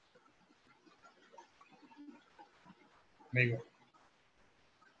 नहीं हुआ?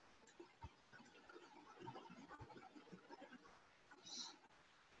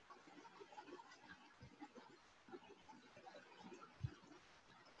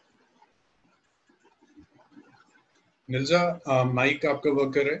 नल्जा माइक आपका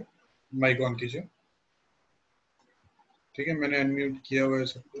वर्क कर रहा है, माइक ऑन कीजिए। ठीक है, मैंने अनम्यूट किया हुआ है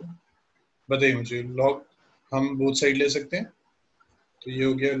सबको। बताइए मुझे, लॉग हम बोथ साइड ले सकते हैं, तो ये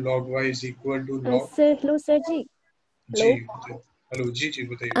हो गया log y is equal to log, sir hello sir ji. Ji hello बताइए। हेलो जी जी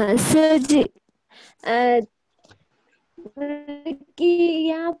बताइए। सर जी, कि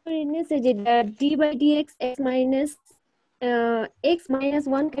यहाँ पर इन्हें से D by D x x minus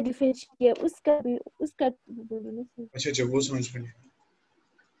one का डिफरेंशिएट किया, उसका भी उसका अच्छा अच्छा, वो समझ में नहीं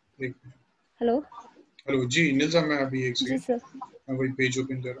आया। हेलो हेलो जी निल्जा, मैं अभी एक जी सेकंड, सर। मैं वही पेज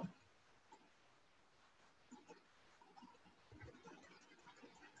ओपन कर रहा हूँ।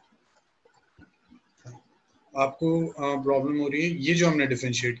 आपको प्रॉब्लम हो रही है ये जो हमने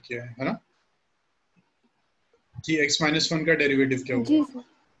डिफरेंशिएट किया है ना, कि x माइनस 1 का डेरिवेटिव क्या जी होगा। सर।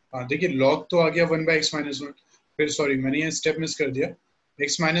 हाँ देखिए, log तो आ गया 1/x माइनस 1, फिर सॉरी मैंने ये स्टेप मिस कर दिया,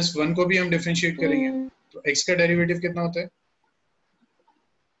 x माइनस 1 को भी हम डिफरेंशिएट करेंगे, तो x का डेरिवेटिव कितना होता है?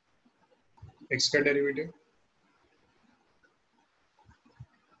 x का डेरिवेटिव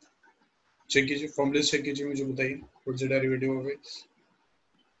चेक कीजिए, फॉर्मूले चेक कीजिए, मुझे बताइए what is the derivative of x।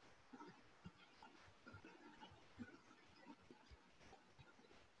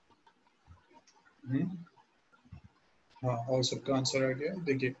 हाँ, और सबका आंसर आ गया।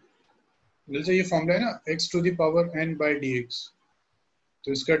 देखिए जैसे ये फॉर्मूला है ना, x to the power n by D x,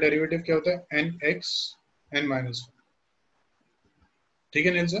 तो इसका डेरिवेटिव क्या होता है? n x n minus. ठीक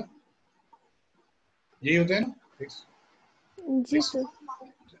है नील सर, यही होता है ना x। जी x सर।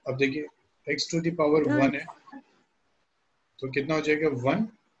 अब देखिए x टू द पावर हाँ 1 है, तो कितना हो जाएगा? 1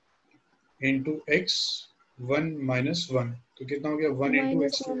 इंटू एक्स 1 माइनस 1, तो कितना हो गया? 1 into -1।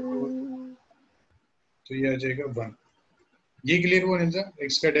 X to the power, तो ये आ जाएगा 1। ये क्लियर हुआ नील सर?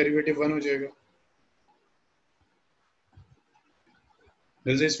 x का डेरिवेटिव 1 हो जाएगा।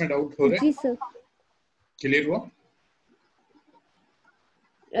 नील सर इसमें डाउट हो रहा जी है? सर। क्लियर हुआ?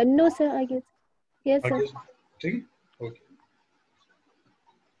 No sir, I guess. Yes sir. आगे ठीक है, ओके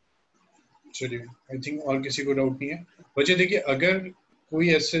चलिए। आई थिंक और किसी को डाउट नहीं है। बच्चे देखिए, अगर कोई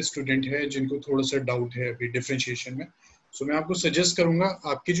ऐसे स्टूडेंट है जिनको थोड़ा सा डाउट है अभी डिफरेंशिएशन में, तो मैं आपको सजेस्ट करूंगा,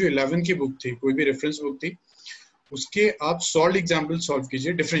 आपकी जो 11 की बुक थी, कोई भी रेफरेंस बुक थी, उसके आप सॉल्व एग्जाम्पल सॉल्व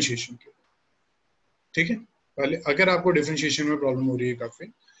कीजिए डिफरेंशिएशन के। ठीक है, पहले अगर आपको डिफरेंशिएशन में प्रॉब्लम हो रही है काफी,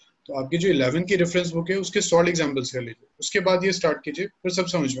 तो आपकी जो 11 की रेफरेंस बुक है उसके सॉल्व एग्जाम्पल्स कर लीजिए, उसके बाद ये स्टार्ट कीजिए, फिर सब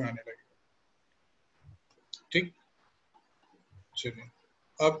समझ में आने लगेगा। ठीक, चलिए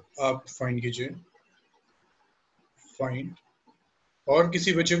अब आप फाइंड कीजिए। फाइंड, और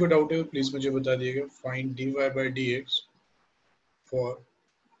किसी बच्चे को डाउट है प्लीज मुझे बता दिएगा। Find dy by dx for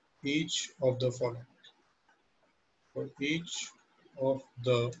each of the following, for each of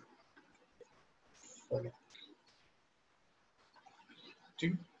the following।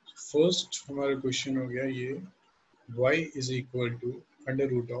 ठीक, फर्स्ट हमारा क्वेश्चन हो गया ये, y is equal to under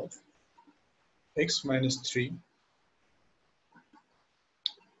root of x minus 3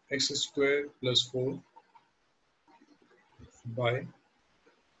 x square plus 4 bye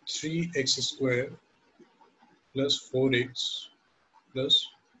 3x square plus 4x plus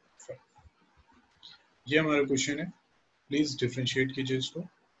 5। ये हमारा question है। Please differentiate कीजिए इसको,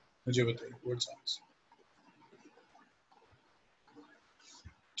 मुझे बताइए व्हाट्स आंसर।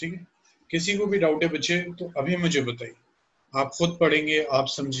 ठीक है, किसी को भी डाउट है बच्चे तो अभी मुझे बताइए। आप खुद पढ़ेंगे, आप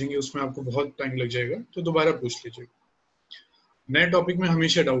समझेंगे, उसमें आपको बहुत टाइम लग जाएगा, तो दोबारा पूछ लीजिए। नए टॉपिक में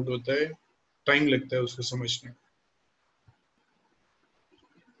हमेशा डाउट होता है, टाइम लगता है उसको समझने में।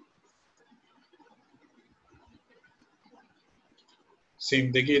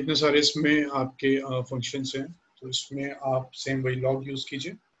 सेम देखिए, इतने सारे इसमें आपके फंक्शंस हैं, तो इसमें आप सेम वही लॉग यूज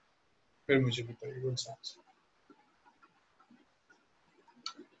कीजिए, फिर मुझे बताइए व्हाट्स आंसर।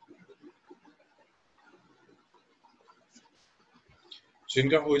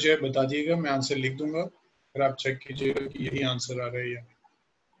 जिनका हो जाए बता दिएगा, मैं आंसर लिख दूंगा, फिर आप चेक कीजिएगा कि यही आंसर आ रहा है या नहीं।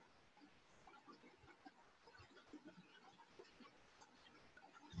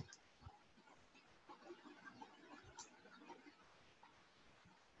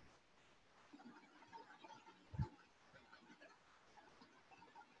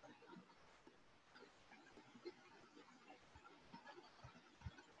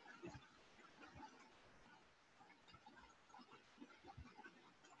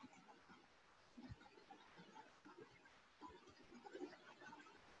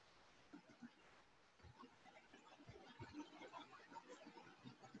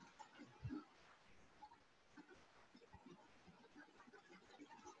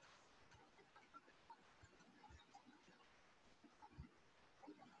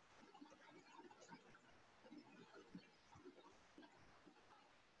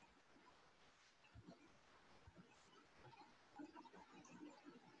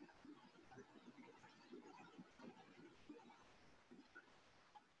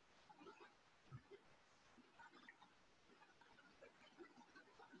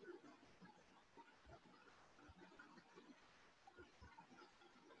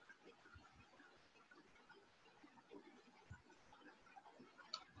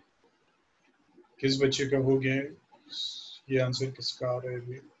 किस बच्चे का हो गया है? ये आंसर किसका आ रहा है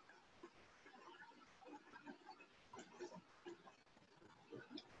अभी?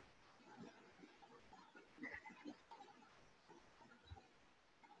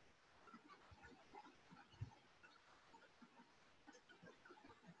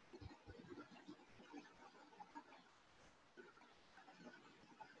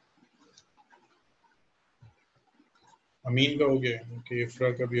 अमीन का हो गया है, ओके,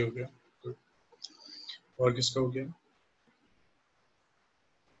 इफ्रा का भी हो गया। तो और किसका हो गया?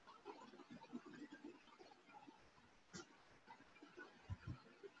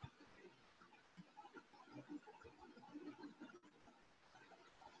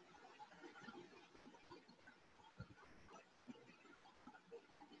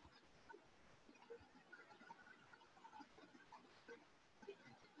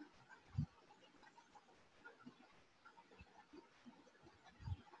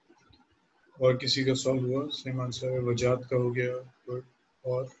 और किसी का सॉल्व हुआ? सेम आंसर है। वजात का हो गया। गुड।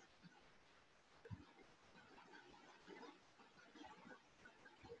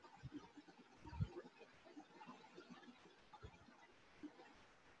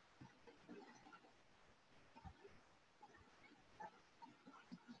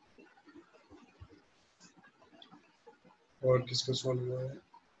 और किसका सॉल्व हुआ है?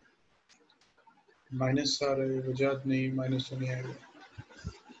 माइनस आ रहा है। वजात नहीं, माइनस तो नहीं आएगा।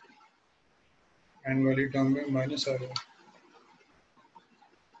 एंड वाली टर्म में माइनस आ रहा है।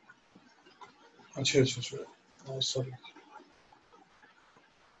 अच्छा अच्छा अच्छा, सॉरी।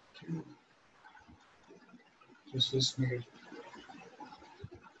 दिस इज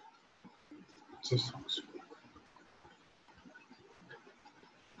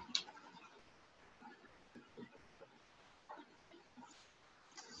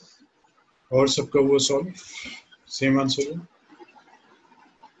और सबका वो सॉल्व सेम आंसर है।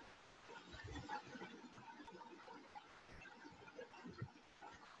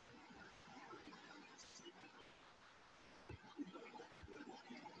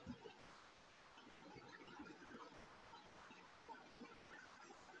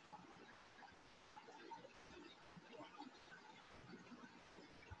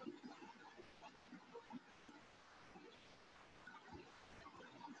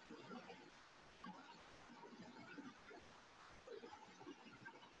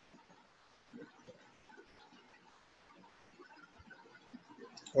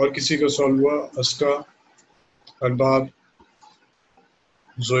 और किसी का सॉल्व हुआ? अस्का, अरबाब,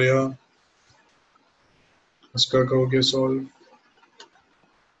 जोया। अस्का का हो गया सॉल्व।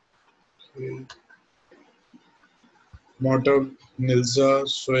 मोटब, निल्जा,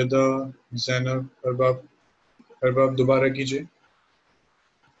 स्वेदा, जैनब, अरबाब। अरबाब दोबारा कीजिए।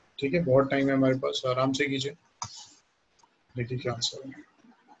 ठीक है, बहुत टाइम है हमारे पास, आराम से कीजिए। देखिए क्या आंसर है।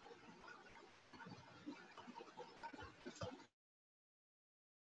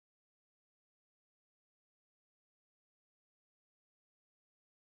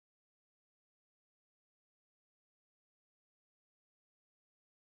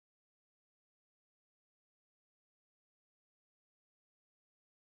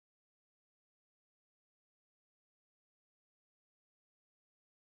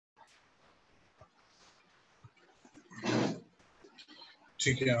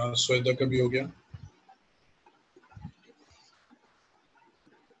 ठीक है, हाँ, स्वेदा का भी हो गया।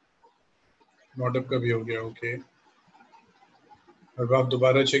 मोटब का भी हो गया। ओके, अब आप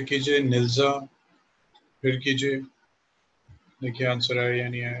दोबारा चेक कीजिए। निल्जा, फिर कीजिए। देखिए आंसर आया या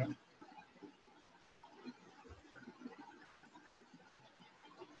नहीं आया।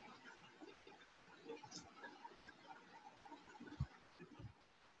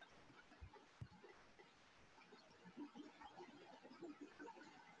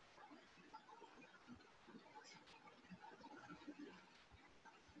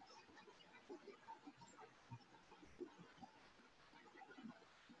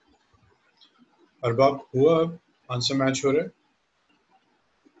 अरबाब हुआ? अब आंसर मैच हो रहा है।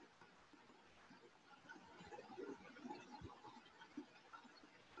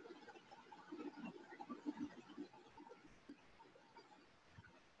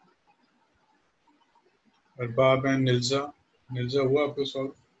 अरबाब एंड निल्जा। निल्जा हुआ आपको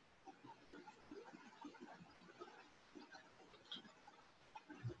सॉल्व?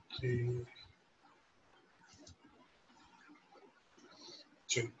 चलिए,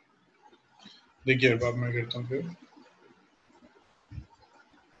 देखिए अरबाब मैं करता हूँ फिर।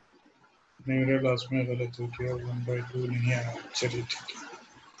 नहीं, मेरा लास्ट में गलत हो गया, 1/2 नहीं आया। चलिए ठीक है।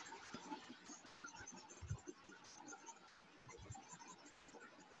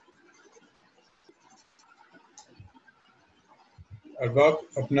 अरबाब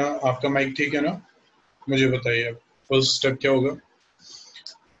अपना, आपका माइक ठीक है ना? मुझे बताइए अब फर्स्ट स्टेप क्या होगा।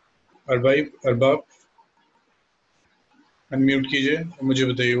 अरबाब अनम्यूट कीजिए और मुझे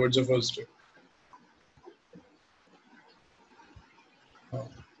बताइए व्हाट्स द फर्स्ट स्टेप। हाँ,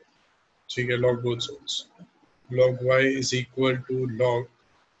 ठीक है, log both sides. Log y is equal to log,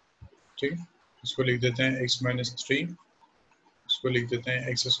 ठीक है, इसको लिख देते हैं x-3। इसको लिख देते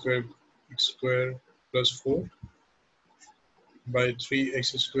हैं x² plus 4 by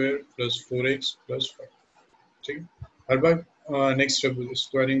 3x² plus 4x plus 5। ठीक है, हर बार next step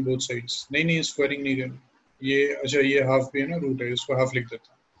squaring both sides. नहीं, स्क्वायरिंग नहीं करनी ये। अच्छा, ये हाफ भी है ना, रूट है, इसको हाफ लिख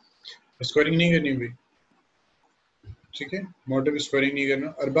देता हूँ। स्क्वायरिंग नहीं करनी भाई, ठीक है, मोटिव स्क्वायरिंग नहीं करना।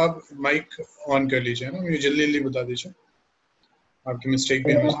 अरबाब माइक ऑन कर लीजिए ना, मुझे जल्दी जल्दी बता दीजिए, आपकी मिस्टेक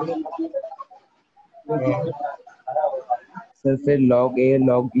भी है उसमें। सर फिर log a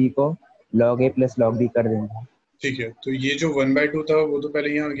log b को log a plus log b कर देंगे। ठीक है, तो ये जो 1/2 था वो तो पहले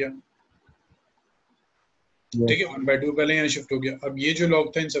यहाँ आ गया, ठीक है, 1/2 पहले यहाँ शिफ्ट हो गया। अब ये जो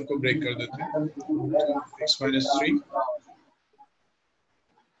लॉग था इन सबको ब्रेक कर देते हैं, तो x-3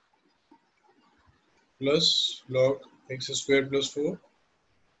 प्लस लॉग x² + 4,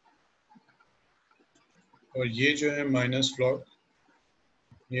 और ये जो है माइनस लॉग,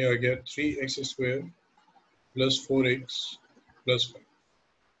 ये आ गया 3x² + 4x + 5।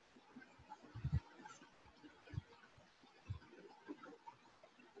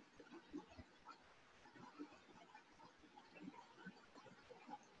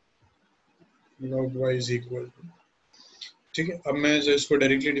 log y is equal to, ठीक है। अब मैं जो इसको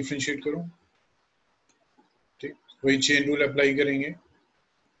डायरेक्टली डिफरेंशिएट करूं, ठीक, वही चेन रूल अप्लाई करेंगे,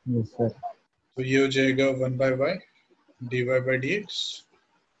 यस सर। तो ये हो जाएगा 1/y dy/dx,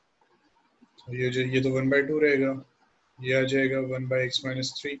 ये तो 1/2 रहेगा, ये आ जाएगा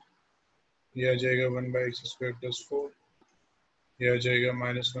 1/x-3, ये आ जाएगा 1/x² + 4, ये आ जाएगा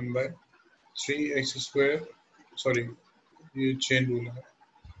 -1/3x², सॉरी ये चेन रूल है,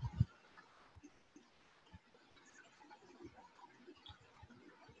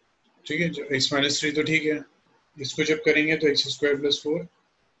 ठीक है। जो x-3 तो ठीक है, इसको जब करेंगे तो x² + 4,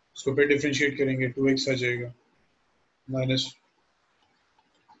 इसको फिर डिफरेंशिएट करेंगे, 2x आ जाएगा,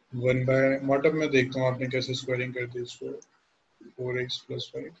 -1 मॉडल में देखता हूँ आपने कैसे स्क्वायरिंग कर दी इसको, 4x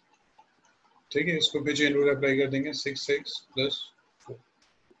 + 5, ठीक है। इसको फिर चेन रूल अप्लाई कर देंगे, 6x + 4।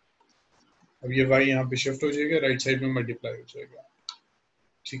 अब ये y यहाँ पे शिफ्ट हो जाएगा, राइट साइड में मल्टीप्लाई हो जाएगा,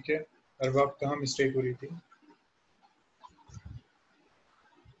 ठीक है। अब आप कहाँ मिस्टेक हो रही थी,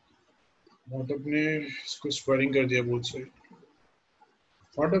 मॉडल ने इसको स्क्वायरिंग कर दिया बोथ साइड,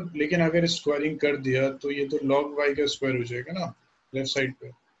 मॉडल, लेकिन अगर स्क्वायरिंग कर दिया तो ये तो log y का स्क्वायर हो जाएगा ना लेफ्ट साइड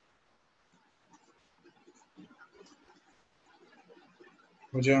पे,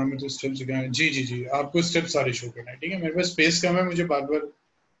 मुझे हमें तो स्टेप सिखाए, जी जी जी, आपको स्टेप सारे शो करना है, ठीक है। मेरे पास स्पेस कम है, मुझे बार बार,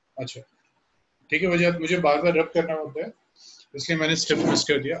 अच्छा ठीक है, मुझे बार बार रब करना होता है, इसलिए मैंने स्टेप मिस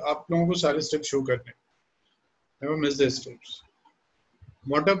कर दिया, आप लोगों को सारे स्टेप शो करने, नेवर मिस द स्टेप्स।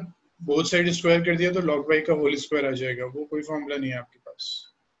 मतलब बोथ साइड स्क्वायर कर दिया तो log y का होल स्क्वायर आ जाएगा, वो कोई फॉर्मूला नहीं है आपके पास,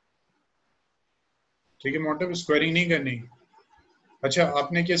 ठीक है। मतलब स्क्वायरिंग नहीं करनी। अच्छा,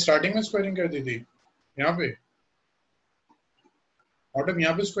 आपने क्या स्टार्टिंग में स्क्वायरिंग कर दी थी यहाँ पे, मतलब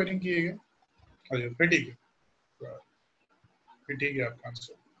यहाँ पे स्क्वायरिंग किएगा, अच्छा फिर ठीक है, फिर ठीक है आपका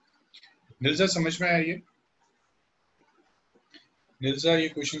आंसर। निर्जा समझ में आया ये, निर्जा ये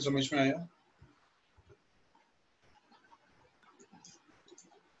क्वेश्चन समझ में आया,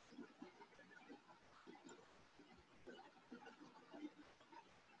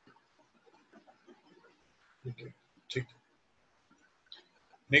 ठीक है, ठीक।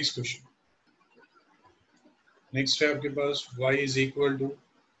 नेक्स्ट क्वेश्चन, नेक्स्ट है आपके पास y is equal to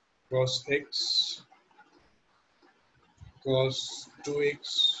cos x cos 2x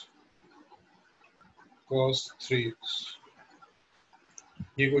cos 3x,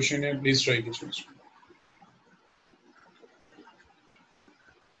 ये क्वेश्चन है, प्लीज ट्राई कीजिए इसको।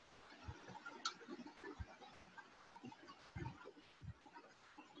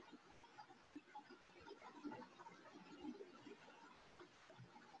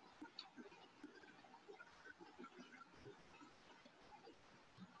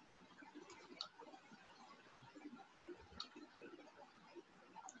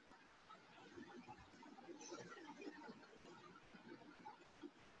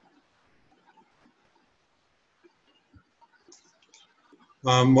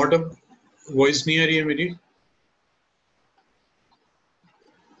 मॉडल वॉइस नहीं आ रही है मेरी,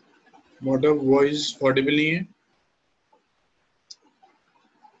 मॉडल वॉइस ऑडिबल नहीं है,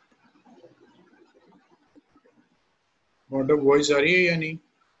 मॉडल वॉइस आ रही है या नहीं,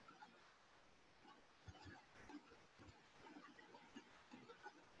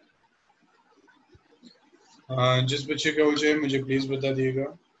 जिस बच्चे का हो जाए मुझे प्लीज बता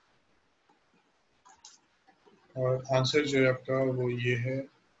दिएगा। और आंसर जो है आपका वो ये है,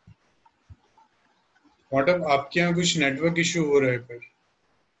 मॉडल आपके यहाँ कुछ नेटवर्क इशू हो रहा है पर,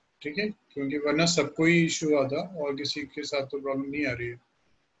 ठीक है, क्योंकि वरना सबको ही इशू आता और किसी के साथ तो प्रॉब्लम नहीं आ रही है।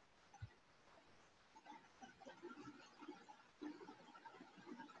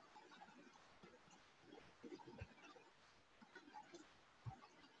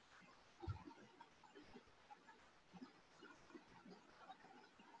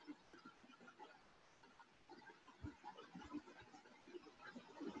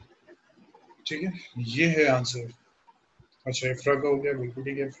 ठीक है, ये है आंसर। अच्छा, इफ्रा का हो गया, बिल्कुल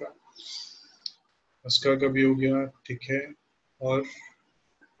ठीक है इफ्रा, अस्का का भी हो गया, ठीक है। और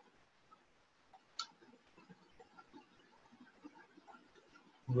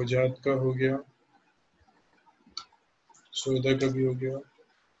वजात का हो गया, सौदा का भी हो गया,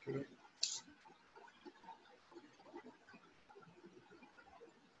 ठीक है।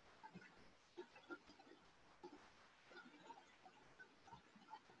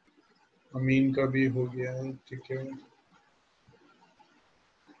 अमीन का भी हो गया है, ठीक है।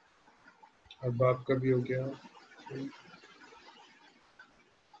 अरबाब का भी हो गया।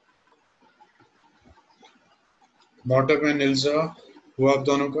 नॉटअप एंड इल्जा हुआ आप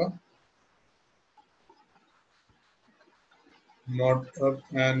दोनों का? नॉटअप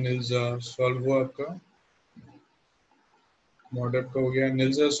एंड इल्जा सॉल्व हुआ आपका? नॉटअप का हो गया,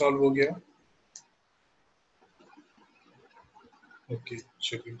 निल्जा सॉल्व हो गया। ओके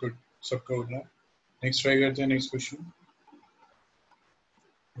चलिए गुड, सबका हो गया। नेक्स्ट ट्राई करते हैं, next question.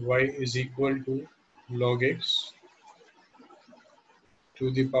 y is equal to log x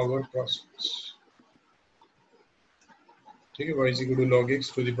to the power cos x। ठीक है, y is equal to log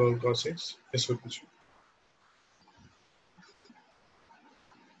x to the power cos x, ऐसा कुछ।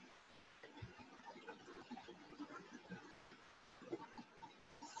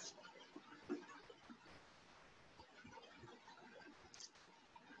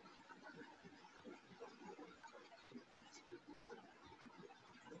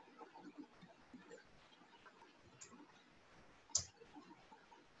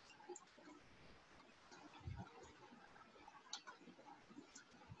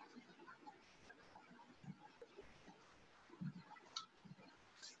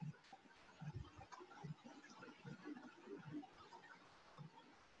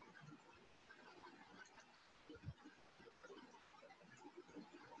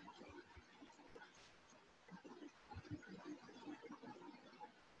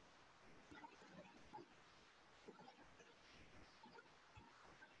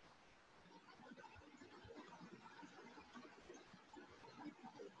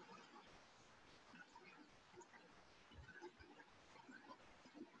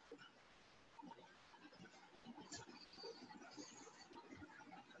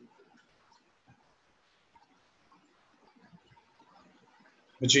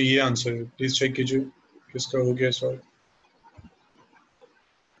 अच्छा ये आंसर है, प्लीज चेक कीजिए किसका हो गया सॉल्व।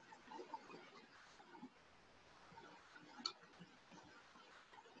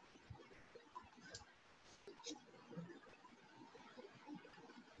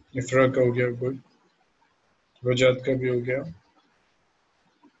 इफ्रा का हो गया, गुड। वजाद का भी हो गया।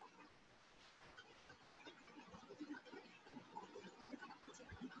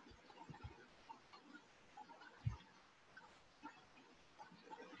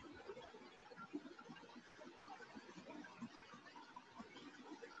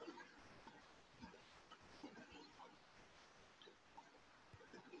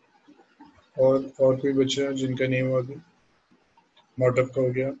 और कोई बच्चा है जिनका नहीं हुआ अभी? नॉटअप का हो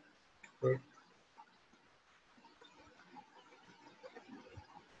गया, गुड।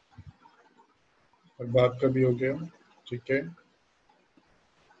 और बाप का भी हो गया, ठीक है।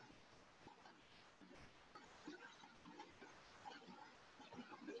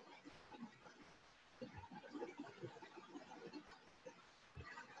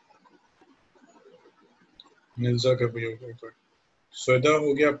 निल्जा का भी हो गया, गुड। स्वेदा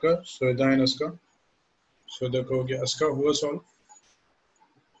हो गया आपका, स्वेदा एंड अस्का। स्वेदा का हो गया, अस्का हुआ सॉल्व?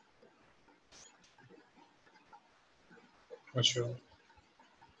 अच्छा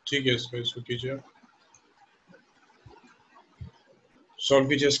ठीक है, इसको कीजिए आप, सॉल्व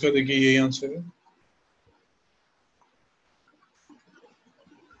कीजिए इसका, देखिए यही आंसर है।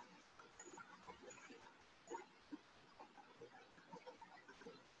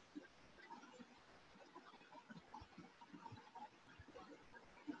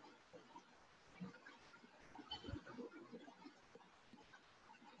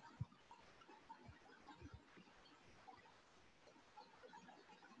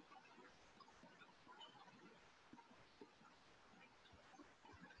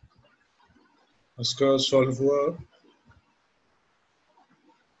 इसका सॉल्व हुआ।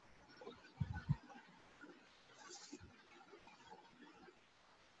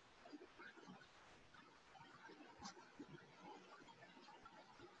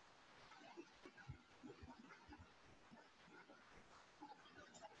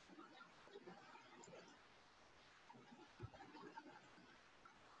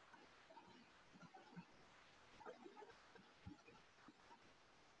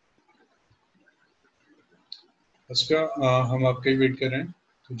 इसका हम आपका ही वेट कर रहे हैं,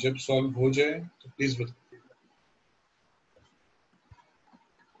 तो जब सॉल्व हो जाए तो प्लीज बताइए।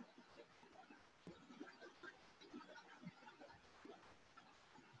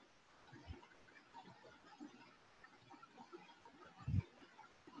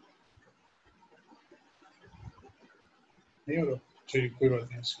 नहीं हो रहा, चलिए कोई बात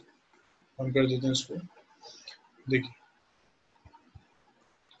नहीं, इसको हम कर देते हैं इसको। देखिए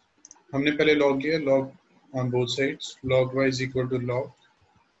हमने पहले लॉग किया, log on both sides, log y is equal to log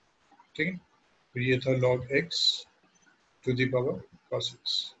ठीक है। तो ये था log x to the power cos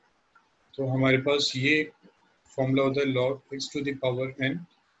x। तो हमारे पास ये फॉर्मूला होता है log x to the power n,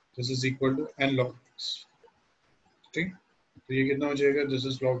 this is equal to n log x। ठीक, तो ये कितना हो जाएगा, this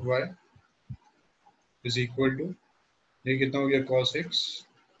is log y is equal to, ये कितना हो गया cos x,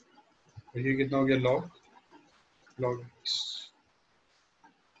 और ये कितना हो गया log x।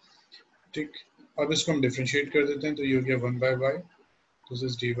 ठीक, अब इसको हम डिफरेंशिएट कर देते हैं, तो ये हो गया 1/y, this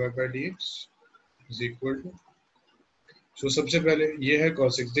is dy by dx is equal to, सो सबसे पहले ये है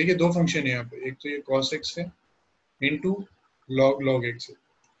cos x। देखिए दो फंक्शन है यहाँ पे, एक तो ये cos x है इनटू log x है।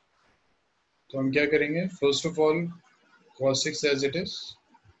 तो हम क्या करेंगे, first of all cos x as it is,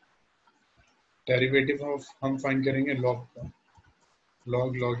 derivative of हम फाइंड करेंगे log का,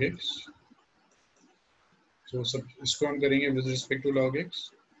 log x। तो सब इसको हम करेंगे with respect to log x,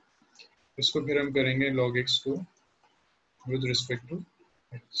 इसको फिर हम करेंगे log x को विद रिस्पेक्ट टू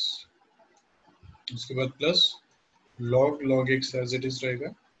x, उसके बाद plus log x as it is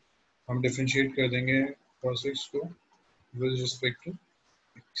रहेगा, हम डिफरेंशिएट कर देंगे cos x को विद रिस्पेक्ट टू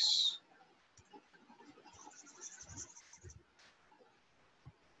x।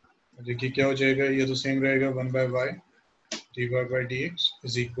 देखिए क्या हो जाएगा, ये तो सेम रहेगा 1/y dy by dx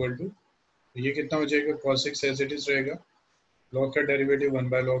is equal to, ये कितना हो जाएगा, cos x as it is रहेगा, log का डेरिवेटिव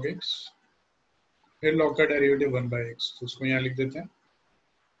 1/log x, फिर log का डेरिवेटिव 1/x, तो उसको यहाँ लिख देते हैं।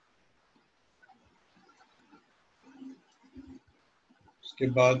 उसके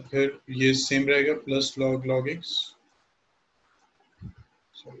बाद फिर ये सेम रहेगा प्लस log x,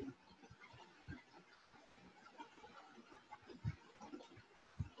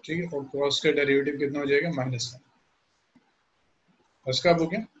 ठीक है, और cos का डेरिवेटिव कितना हो जाएगा, माइनस साइन। उसका हो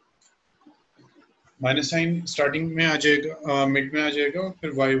गया, माइनस साइन स्टार्टिंग में आ जाएगा, मिड में आ जाएगा, और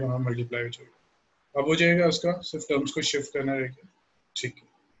फिर y वहाँ मल्टीप्लाई हो जाएगा। अब हो जाएगा उसका, सिर्फ टर्म्स को शिफ्ट करना रहेगा। ठीक है,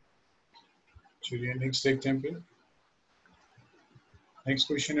 चलिए नेक्स्ट देखते हैं। फिर नेक्स्ट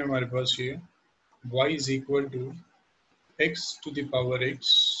क्वेश्चन है हमारे पास ये, y is equal to x to the power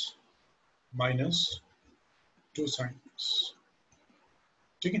x minus 2 sin x।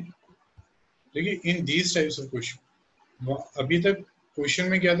 ठीक है, देखिए in these types of question, अभी तक क्वेश्चन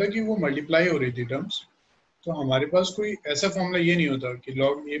में क्या था कि वो मल्टीप्लाई हो रही थी टर्म्स, तो हमारे पास कोई ऐसा फॉर्मूला ये नहीं होता कि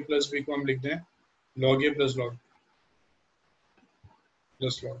log a प्लस b को हम लिख दें log a plus log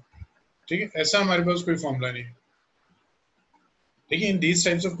log। ठीक है, ऐसा हमारे पास कोई फॉर्मूला नहीं है। देखिए in these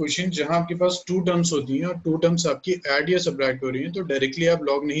types of question जहां आपके पास टू टर्म्स होती हैं और टू टर्म्स आपकी ऐड या सब्ट्रैक्ट हो रही हैं, तो डायरेक्टली आप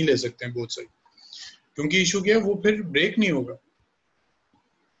log नहीं ले सकते हैं बोथ साइड, क्योंकि इशू क्या है, वो फिर ब्रेक नहीं होगा।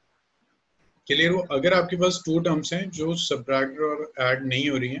 क्लियर हो, अगर आपके पास टू टर्म्स हैं जो सब्ट्रैक्ट और ऐड नहीं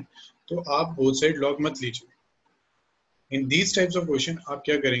हो रही हैं, तो आप बोथ साइड log मत लीजिए। In these types of question आप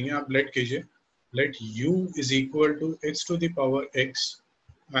क्या करेंगे, आप लेट कीजिए, late u is equal to x to the power x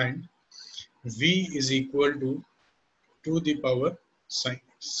and v is equal to the power sin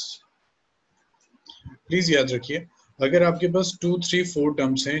x। Please याद रखिए, अगर आपके पास 2, 3, 4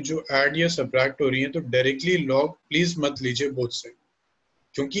 टर्म्स हैं जो ऐड या सब्ट्रैक्ट हो रही हैं, तो डायरेक्टली log प्लीज मत लीजिए बोथ साइड,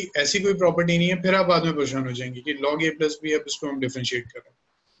 क्योंकि ऐसी कोई प्रॉपर्टी नहीं है, फिर आप बाद में परेशान हो जाएंगे कि log a प्लस b, अब इसको हम डिफरेंशिएट कर रहे हैं,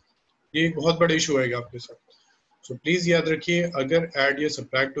 ये एक बहुत बड़ा इशू आएगा आपके साथ। सो प्लीज याद रखिए, अगर ऐड या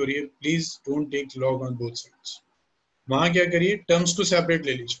सब्ट्रैक्ट हो रही है, please don't take log on both sides. वहां क्या करिए, टर्म्स को सेपरेट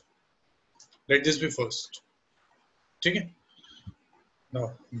ले लीजिए, लेट दिस बी फर्स्ट। ठीक है, नाउ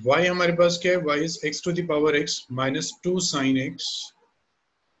y हमारे पास क्या है, y is x to the power x minus 2 sin x।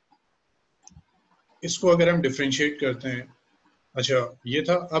 इसको अगर हम डिफरेंशिएट करते हैं, अच्छा ये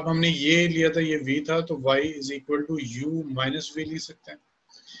था, अब हमने ये लिया था, ये v था, तो y is equal to u minus v लिख सकते हैं।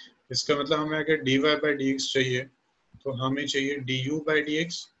 इसका मतलब हमें अगर dy by dx चाहिए, तो हमें चाहिए du by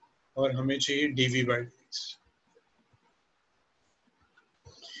dx और हमें चाहिए dv by dx।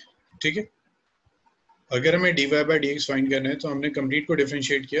 ठीक है, अगर हमें dy by dx फाइंड करना है, तो हमने कंप्लीट को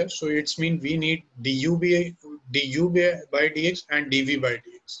डिफरेंशिएट किया, so it's mean we need du by dx and dv by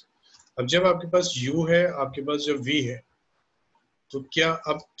dx। अब जब आपके पास u है, आपके पास जब v है, तो क्या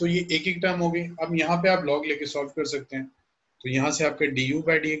अब तो ये एक एक टर्म हो गई, अब यहाँ पे आप log लेके सॉल्व कर सकते हैं, तो यहाँ से आपका du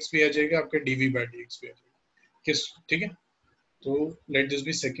by dx भी आ जाएगा, आपका dv by dx भी आ जाएगा। किस, ठीक है, तो लेट दिस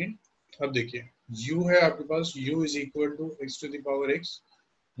बी सेकंड। अब देखिए u है आपके पास, u is equal to x to the power x,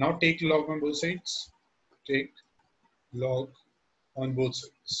 now take log on both sides, take log on both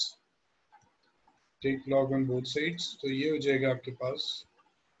sides, take log on both sides, तो ये हो जाएगा आपके पास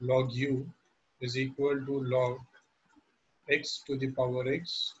log u is equal to log x to the power x,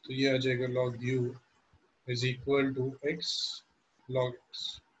 तो ये आ जाएगा log u is equal to x log x।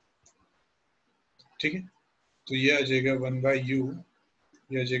 ठीक है, तो ये आ जाएगा 1/u,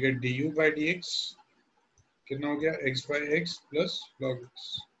 ये आ जाएगा du by dx, कितना हो गया, x by x plus log x।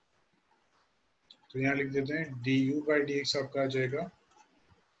 तो यहाँ लिख देते हैं D you by D x आपका आ जाएगा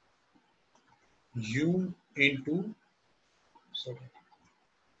u इंटू सॉरी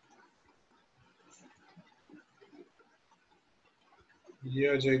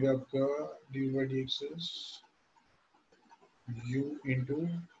ये आ जाएगा आपका D by D x u into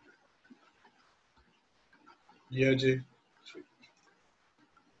ये आ जाए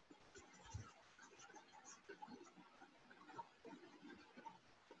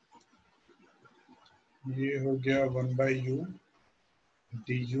ये हो गया 1 by U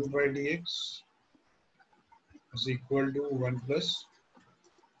D you by D x is equal to 1 plus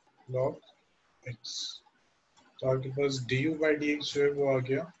log x. तो आपके पास D you by D x जो है वो आ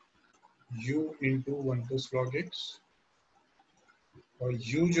गया u into 1 plus log x और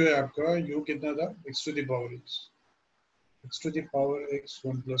u जो है आपका u कितना था x to the power x to the power x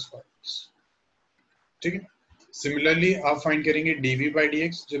 1 plus x। ठीक है। सिमिलरली आप फाइंड करेंगे dv बाई डी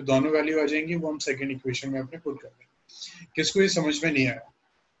एक्स, जब दोनों वैल्यू आ जाएंगी वो हम सेकंड इक्वेशन में अपने पुट कर देंगे। किसको ये समझ में नहीं आया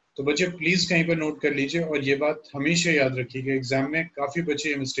तो बच्चे प्लीज कहीं पर नोट कर लीजिए और ये बात हमेशा याद रखिएगा, एग्जाम में काफी बच्चे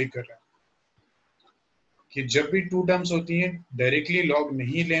ये मिस्टेक कर रहे हैं कि जब भी टू टर्म्स होती हैं डायरेक्टली लॉग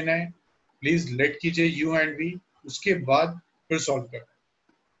नहीं लेना है, प्लीज लेट कीजिए u एंड v, उसके बाद फिर सॉल्व करें,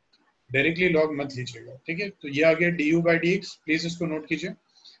 डायरेक्टली लॉग मत लीजिएगा। ठीक है। तो ये आ गया D you by D x, please इसको नोट कीजिए,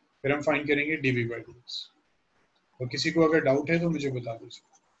 फिर हम फाइंड करेंगे डीवी बाई डी एक्स। और किसी को अगर डाउट है तो मुझे बता दीजिए।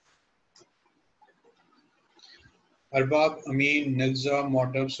 अरबाब, अमीन, निल्जा,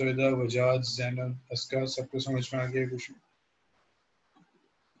 मोटब, सोएदा, वजाद, जैनब, अस्का, सबको समझ में आ गया क्वेश्चन?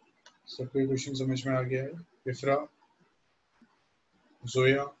 सबको क्वेश्चन समझ में आ गया है? इफ्रा,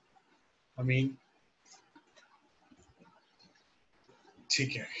 जोया, अमीन,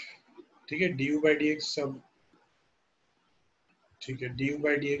 ठीक है। ठीक है, D you by D x सब ठीक है, D you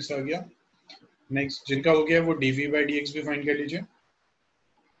by D x आ गया। नेक्स्ट जिनका हो गया वो डीवी बाई डी एक्स भी फाइंड कर लीजिए।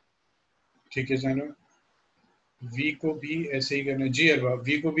 ठीक है जैनब, v को भी ऐसे ही करना है जी अरबाब,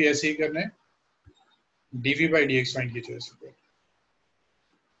 v को भी ऐसे ही करना है, dv by D x find कीजिए ऐसे पे।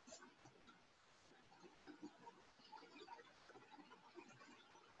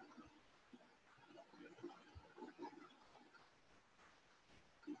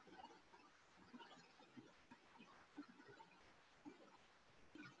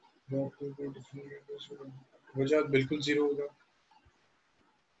 वजह बिल्कुल जीरो होगा,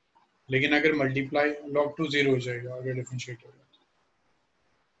 लेकिन अगर मल्टीप्लाई log 2 जीरो हो जाएगा अगर डिफरेंशिएट होगा।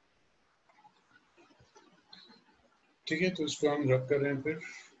 ठीक है, तो इसको हम रब कर रहे हैं फिर।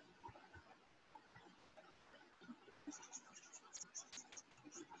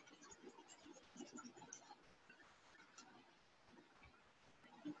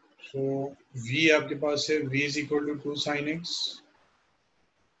 सो v आपके पास है v is equal to 2 sin x,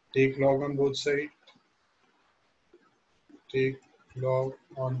 take log on both side, take log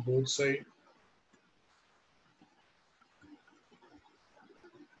on both side,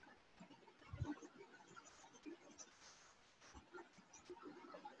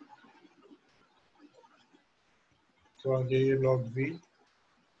 तो आ गया ये log v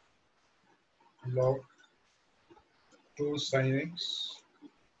log 2 sin x,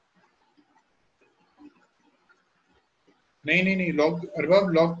 नहीं log अरबाब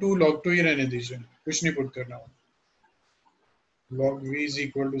log 2 ही रहने दीजिए, कुछ नहीं पुट करना। log v is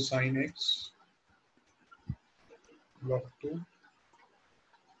equal to sin x log 2,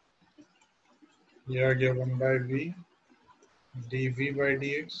 ये आ गया 1 by we dv by D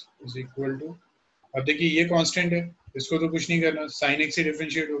x is equal to, अब देखिए ये कांस्टेंट है, इसको तो कुछ नहीं करना, sin x से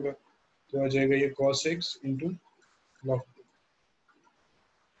डिफरेंशिएट होगा तो आ जाएगा ये cos x into log 2,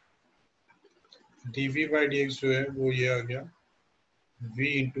 dv by D x जो है वो ये आ गया v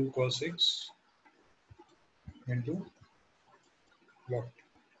into cos x into log 2।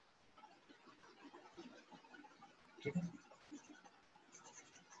 ठीक है,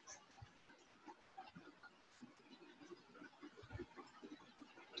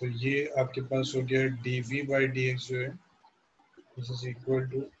 तो ये आपके पास हो गया dv बाई डी एक्स जो है this is equal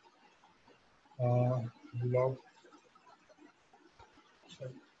to log,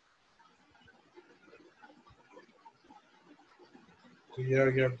 तो ये आ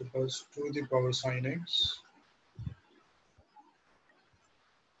गया आपके पास 2 the power sin x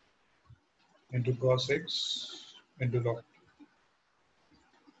into cos x into log।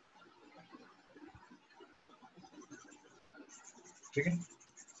 ठीक है,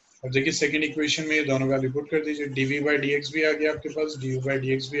 अब देखिए सेकंड इक्वेशन में ये दोनों वैल्यू पुट कर दीजिए, dv बाई डी एक्स भी आ गया आपके पास, du बाई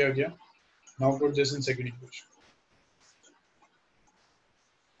डी एक्स भी आ गया। Now put this in second equation.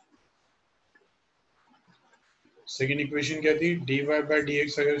 Second equation क्या थी, dy बाई डी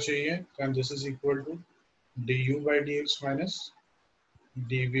एक्स अगर चाहिए तो this is equal to du by D x minus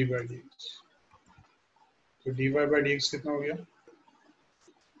dv by D x. तो dy बाई डी एक्स कितना हो गया,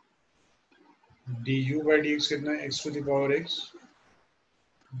 du बाई डी एक्स कितना है, x to the power x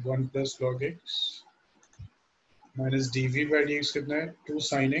 1 plus log x minus dv by D x कितना है 2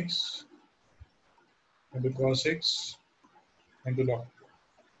 sin x into cos x into log.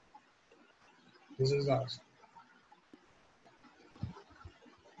 This is the answer.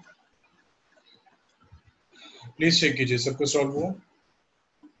 Please check कीजिए सबको solve हो,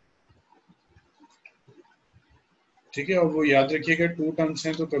 ठीक है। और वो याद रखिएगा 2 टर्म्स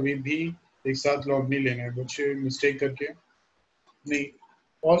हैं तो कभी भी एक साथ लॉग नहीं लेना है, बच्चे मिस्टेक करके नहीं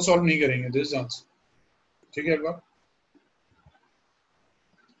और सॉल्व नहीं करेंगे। दिस इज आंसर, ठीक है Alva,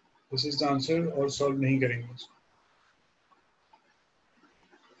 this is the answer और सॉल्व नहीं करेंगे।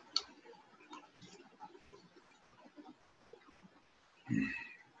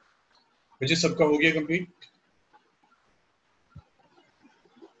 बच्चे सबका हो गया कंप्लीट,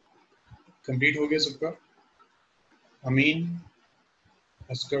 कंप्लीट हो गया सबका। अमीन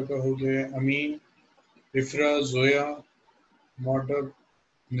अस्कर का हो गया, अमीन, इफ्रा, जोया, मॉडब,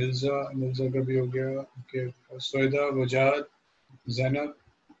 मिर्जा का भी हो गया, ओके, सोयदा, वजाद, जैनब,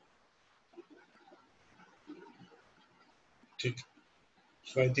 ठीक।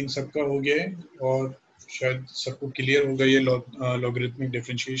 सो आई थिंक सबका हो गया है और शायद सबको क्लियर होगा ये लॉगरिथमिक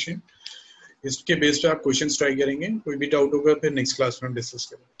डिफरेंशिएशन। इसके बेस पे आप क्वेश्चंस ट्राई करेंगे, कोई भी डाउट होगा फिर नेक्स्ट क्लास में हम डिस्कस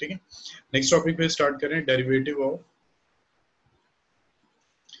करेंगे, ठीक है। नेक्स्ट टॉपिक पे स्टार्ट करें, derivative of,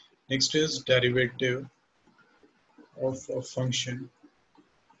 next is derivative of a function,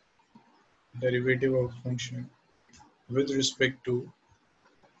 derivative of function with respect to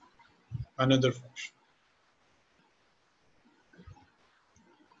another function.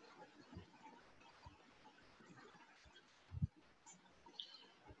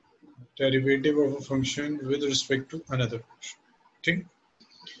 Derivative of a function with respect to another function. ठीक।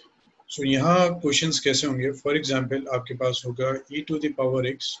 सो यहाँ questions कैसे होंगे, फॉर एग्जांपल आपके पास होगा e to the power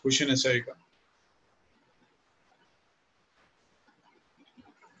x, question ऐसा आएगा,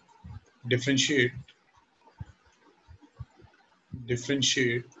 differentiate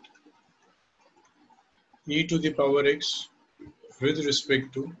e to the power x with respect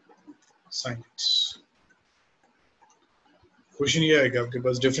to sin x। Question ये आएगा आपके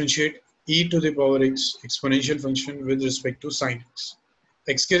पास, differentiate e to the power x exponential function with respect to sin x।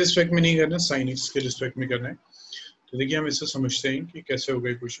 x के respect में नहीं करना, sin x के रिस्पेक्ट में करना है। तो देखिए हम इससे समझते हैं कि कैसे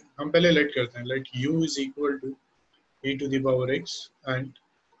होगा क्वेश्चन। हम पहले लेट करते हैं, late u is equal to e to the power x and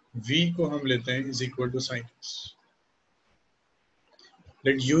v को हम लेते हैं is equal to sin x।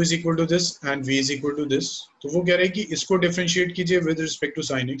 Late u is equal to this and v is equal to this. तो वो कह रहा है कि इसको डिफरेंशिएट कीजिए with respect to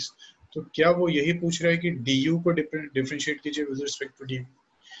sin x। तो क्या वो यही पूछ रहा है कि du को डिफरेंशिएट कीजिए विद रिस्पेक्ट टू dv?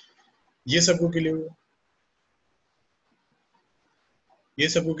 ये सबको क्लियर हुआ, ये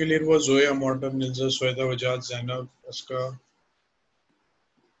सबको क्लियर हुआ, जोया, मॉर्टम, निल्जा, सोयदा, वजाद, जैनब, अस्का,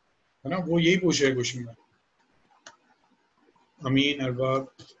 है ना, वो यही पूछ रहा है क्वेश्चन में। अमीन, अरबाब,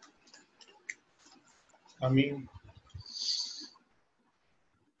 अमीन,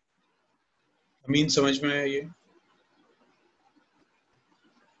 अमीन समझ में आया ये?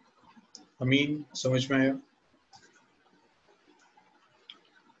 अमीन समझ में आया?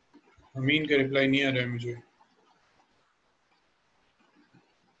 अमीन का रिप्लाई नहीं आ रहा है मुझे।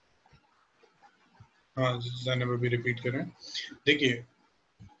 हाँ जैनब अभी रिपीट करें। देखिए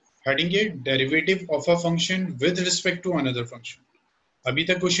हेडिंग है derivative of a function with respect to another function. अभी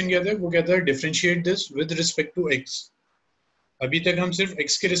तक क्वेश्चन क्या था, वो कहता है differentiate this with respect to x। अभी तक हम सिर्फ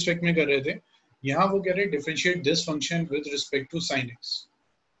x के रिस्पेक्ट में कर रहे थे, यहाँ वो कह रहे हैं differentiate this function with respect to sin x।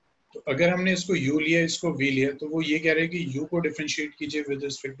 तो अगर हमने इसको u लिया, इसको v लिया, तो वो ये कह रहे हैं कि u को डिफरेंशिएट कीजिए विद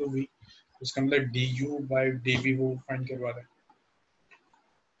रिस्पेक्ट टू v। इसका मतलब du बाय dv वो फाइंड करवा रहा है।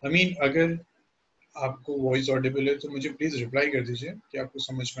 I mean, अगर आपको वॉइस ऑडिबल है तो मुझे प्लीज रिप्लाई कर दीजिए कि आपको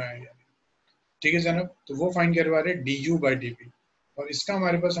समझ में आया या नहीं, ठीक है जनाब। तो वो फाइंड करवा रहे हैं du बाय dv, और इसका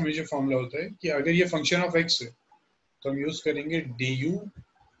हमारे पास हमेशा फॉर्मूला होता है कि अगर ये फंक्शन ऑफ x है तो हम यूज करेंगे du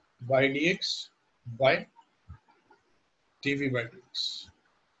bye dx bye dv bye dx,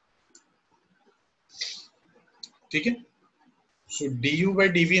 ठीक है। सो du बाय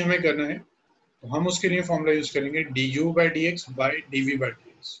dv हमें करना है, तो हम उसके लिए फॉर्मूला यूज करेंगे du bye dx bye dv bye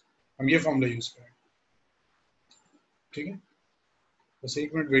dx। हम ये फॉर्मूला यूज करेंगे, ठीक है। बस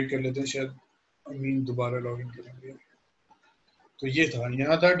एक मिनट वेट कर लेते हैं, शायद अमीन दोबारा लॉग इन करेंगे। तो ये था,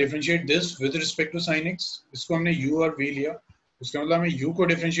 यहाँ था differentiate this with respect to sin x। इसको हमने u और v लिया, उसका मतलब हमें u को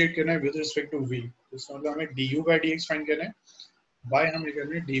डिफरेंशिएट करना है विद रिस्पेक्ट टू v। इसका मतलब हमें du बाय dx फाइंड करना है, बाय हमें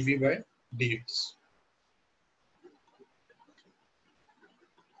करना है dv बाय dx।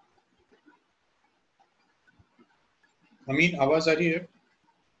 अमीन आवाज आ रही है?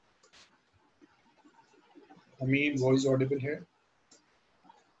 अमीन वॉइस ऑडिबल है?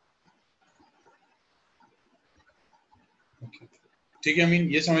 ओके ठीक है अमीन,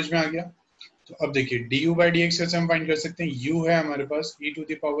 ये समझ में आ गया। तो अब देखिए du बाई डी एक्स कैसे हम फाइंड कर सकते हैं। u है हमारे पास e to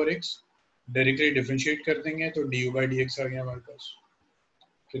the power x, directly differentiate कर देंगे तो du बाई डी एक्स आ गया हमारे पास।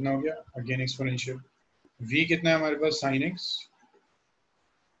 कितना हो गया? Again exponential. v कितना है हमारे पास? sin x,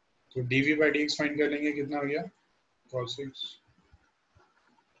 तो dv by D x find कर लेंगे, कितना हो गया? cos x।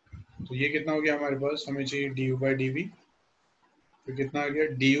 तो ये कितना हो गया हमारे पास? हमें चाहिए du बाई dv, तो कितना आ गया?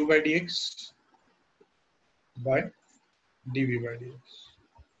 du by D x bye dv by D x.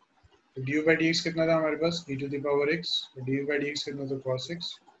 तो du बाई डी एक्स कितना था हमारे पास? e to the power x, तो du बाई डी एक्स कितना था? cos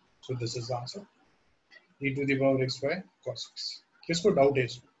x। So this is answer, e to the power x bye cos x। किसको doubt है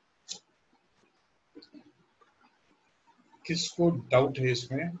इसमें? किसको डाउट है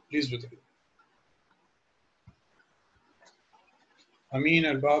इसमें प्लीज बताइए। अमीन,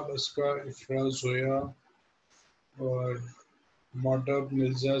 अरबाब, अस्का, इफ्रा, जोया और मोटब,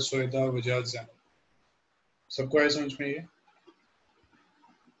 मिर्जा, सोयदा, वजाद, जैन, सबको आया समझ में ये?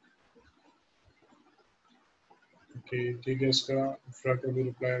 ओके ठीक है, इसका इफ्रा का भी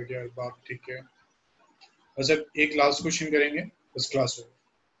रिप्लाई आ गया, अरबाब ठीक है। अच्छा एक लास्ट क्वेश्चन करेंगे बस, क्लास हो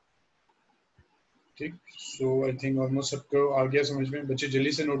ठीक। सो आई थिंक ऑलमोस्ट सबको आ गया समझ में। बच्चे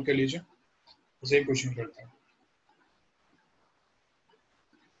जल्दी से नोट कर लीजिए, बस एक क्वेश्चन करते हैं।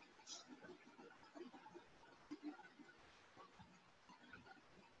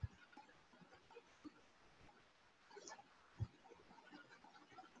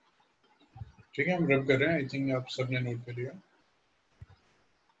 ठीक है हम रब कर रहे हैं, आई थिंक आप सबने नोट कर लिया।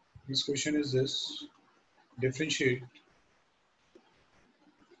 This question is this, differentiate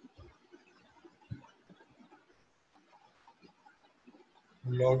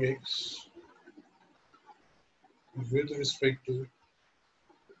log x with respect to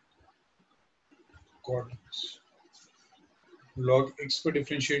cot x। log x को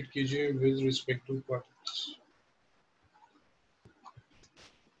डिफरेंशिएट कीजिए with respect to cot x।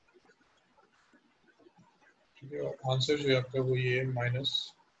 ठीक है, और आंसर जो है आपका वो ये है minus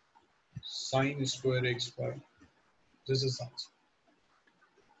sine square x bye, this is answer,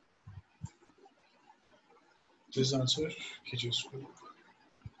 this answer कीजिए इसको।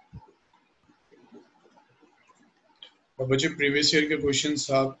 और बच्चे प्रीवियस ईयर के क्वेश्चंस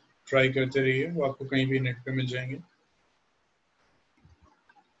आप ट्राई करते रहिए, वो आपको कहीं भी नेट पे मिल जाएंगे।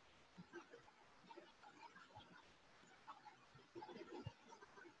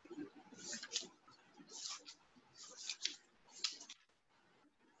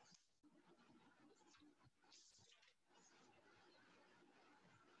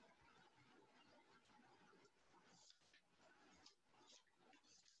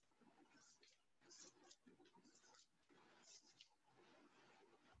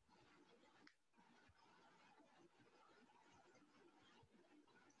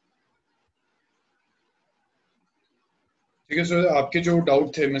 ठीक है सर, आपके जो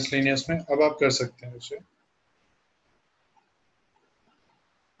डाउट थे मिसलेनियस में अब आप कर सकते हैं उसे।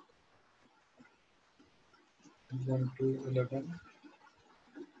 One two 11।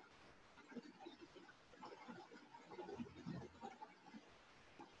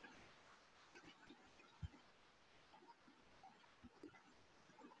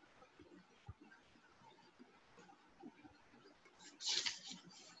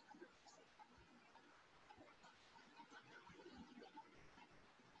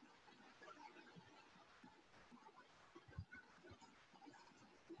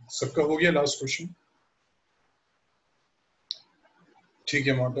 सबका हो गया लास्ट क्वेश्चन? ठीक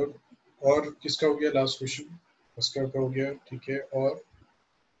है मॉडल, और किसका हो गया लास्ट क्वेश्चन? उसका का हो गया ठीक है, और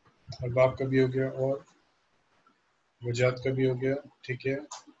अरबाब का भी हो गया, और वजाद का भी हो गया ठीक है,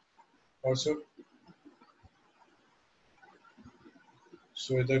 और सब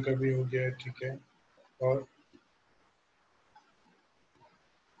सुवेदा का भी हो गया ठीक है, और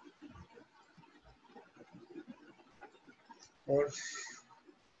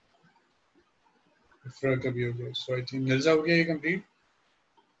इफ्रा का भी हो गया। सो आई थिंक मिर्जा हो गया ये कंप्लीट,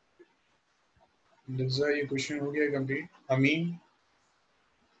 मिर्जा ये क्वेश्चन हो गया कंप्लीट। अमीन,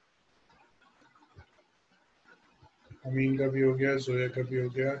 अमीन का भी हो गया, जोया का भी हो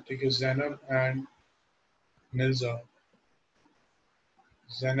गया ठीक है। जैनब एंड मिर्जा,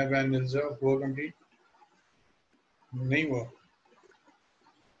 जैनब एंड मिर्जा हुआ कंप्लीट? नहीं हुआ?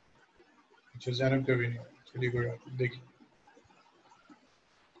 अच्छा जैनब का भी नहीं हुआ, चलिए कोई बात नहीं। देखिए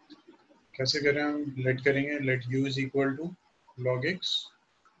कैसे करें हम, लेट करेंगे late u is equal to log x,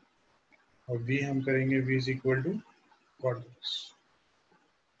 और v हम करेंगे v is equal to cot x।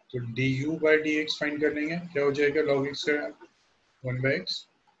 तो du by D x find कर लेंगे, क्या हो जाएगा? log x का 1 by x,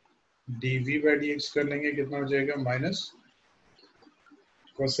 dv by dx कर लेंगे, कितना हो जाएगा minus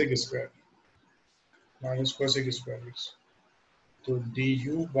cosec square minus cosec square x. तो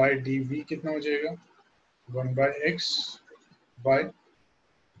du बाई dv कितना हो जाएगा 1 by x by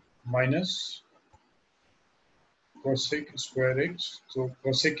minus cosec square x. तो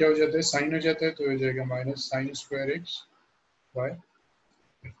कोसेक क्या हो जाता है साइन हो जाता है, तो हो जाएगा minus sine square x by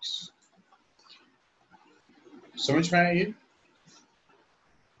x. समझ में आया ये?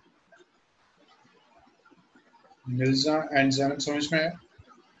 मिर्जा एंड जैनब समझ में आया?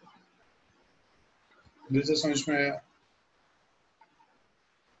 मिर्जा समझ में आया?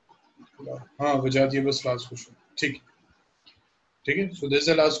 हाँ बजा दिए बस लास्ट क्वेश्चन। ठीक ठीक है, so this is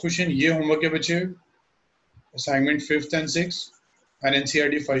the last question. ये होमवर्क है बच्चे, assignment 5th and 6th and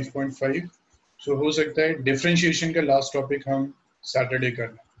NCERT 5.5। सो हो सकता है डिफरेंशिएशन का लास्ट टॉपिक हम सैटरडे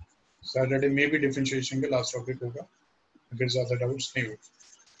करना, सैटरडे में भी डिफरेंशिएशन का लास्ट टॉपिक होगा अगर ज़्यादा डाउट्स नहीं हो।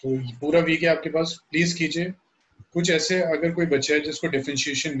 तो पूरा वीक है आपके पास, प्लीज़ कीजिए। कुछ ऐसे अगर कोई बच्चा है जिसको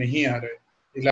डिफरेंशिएशन नहीं आ रहा है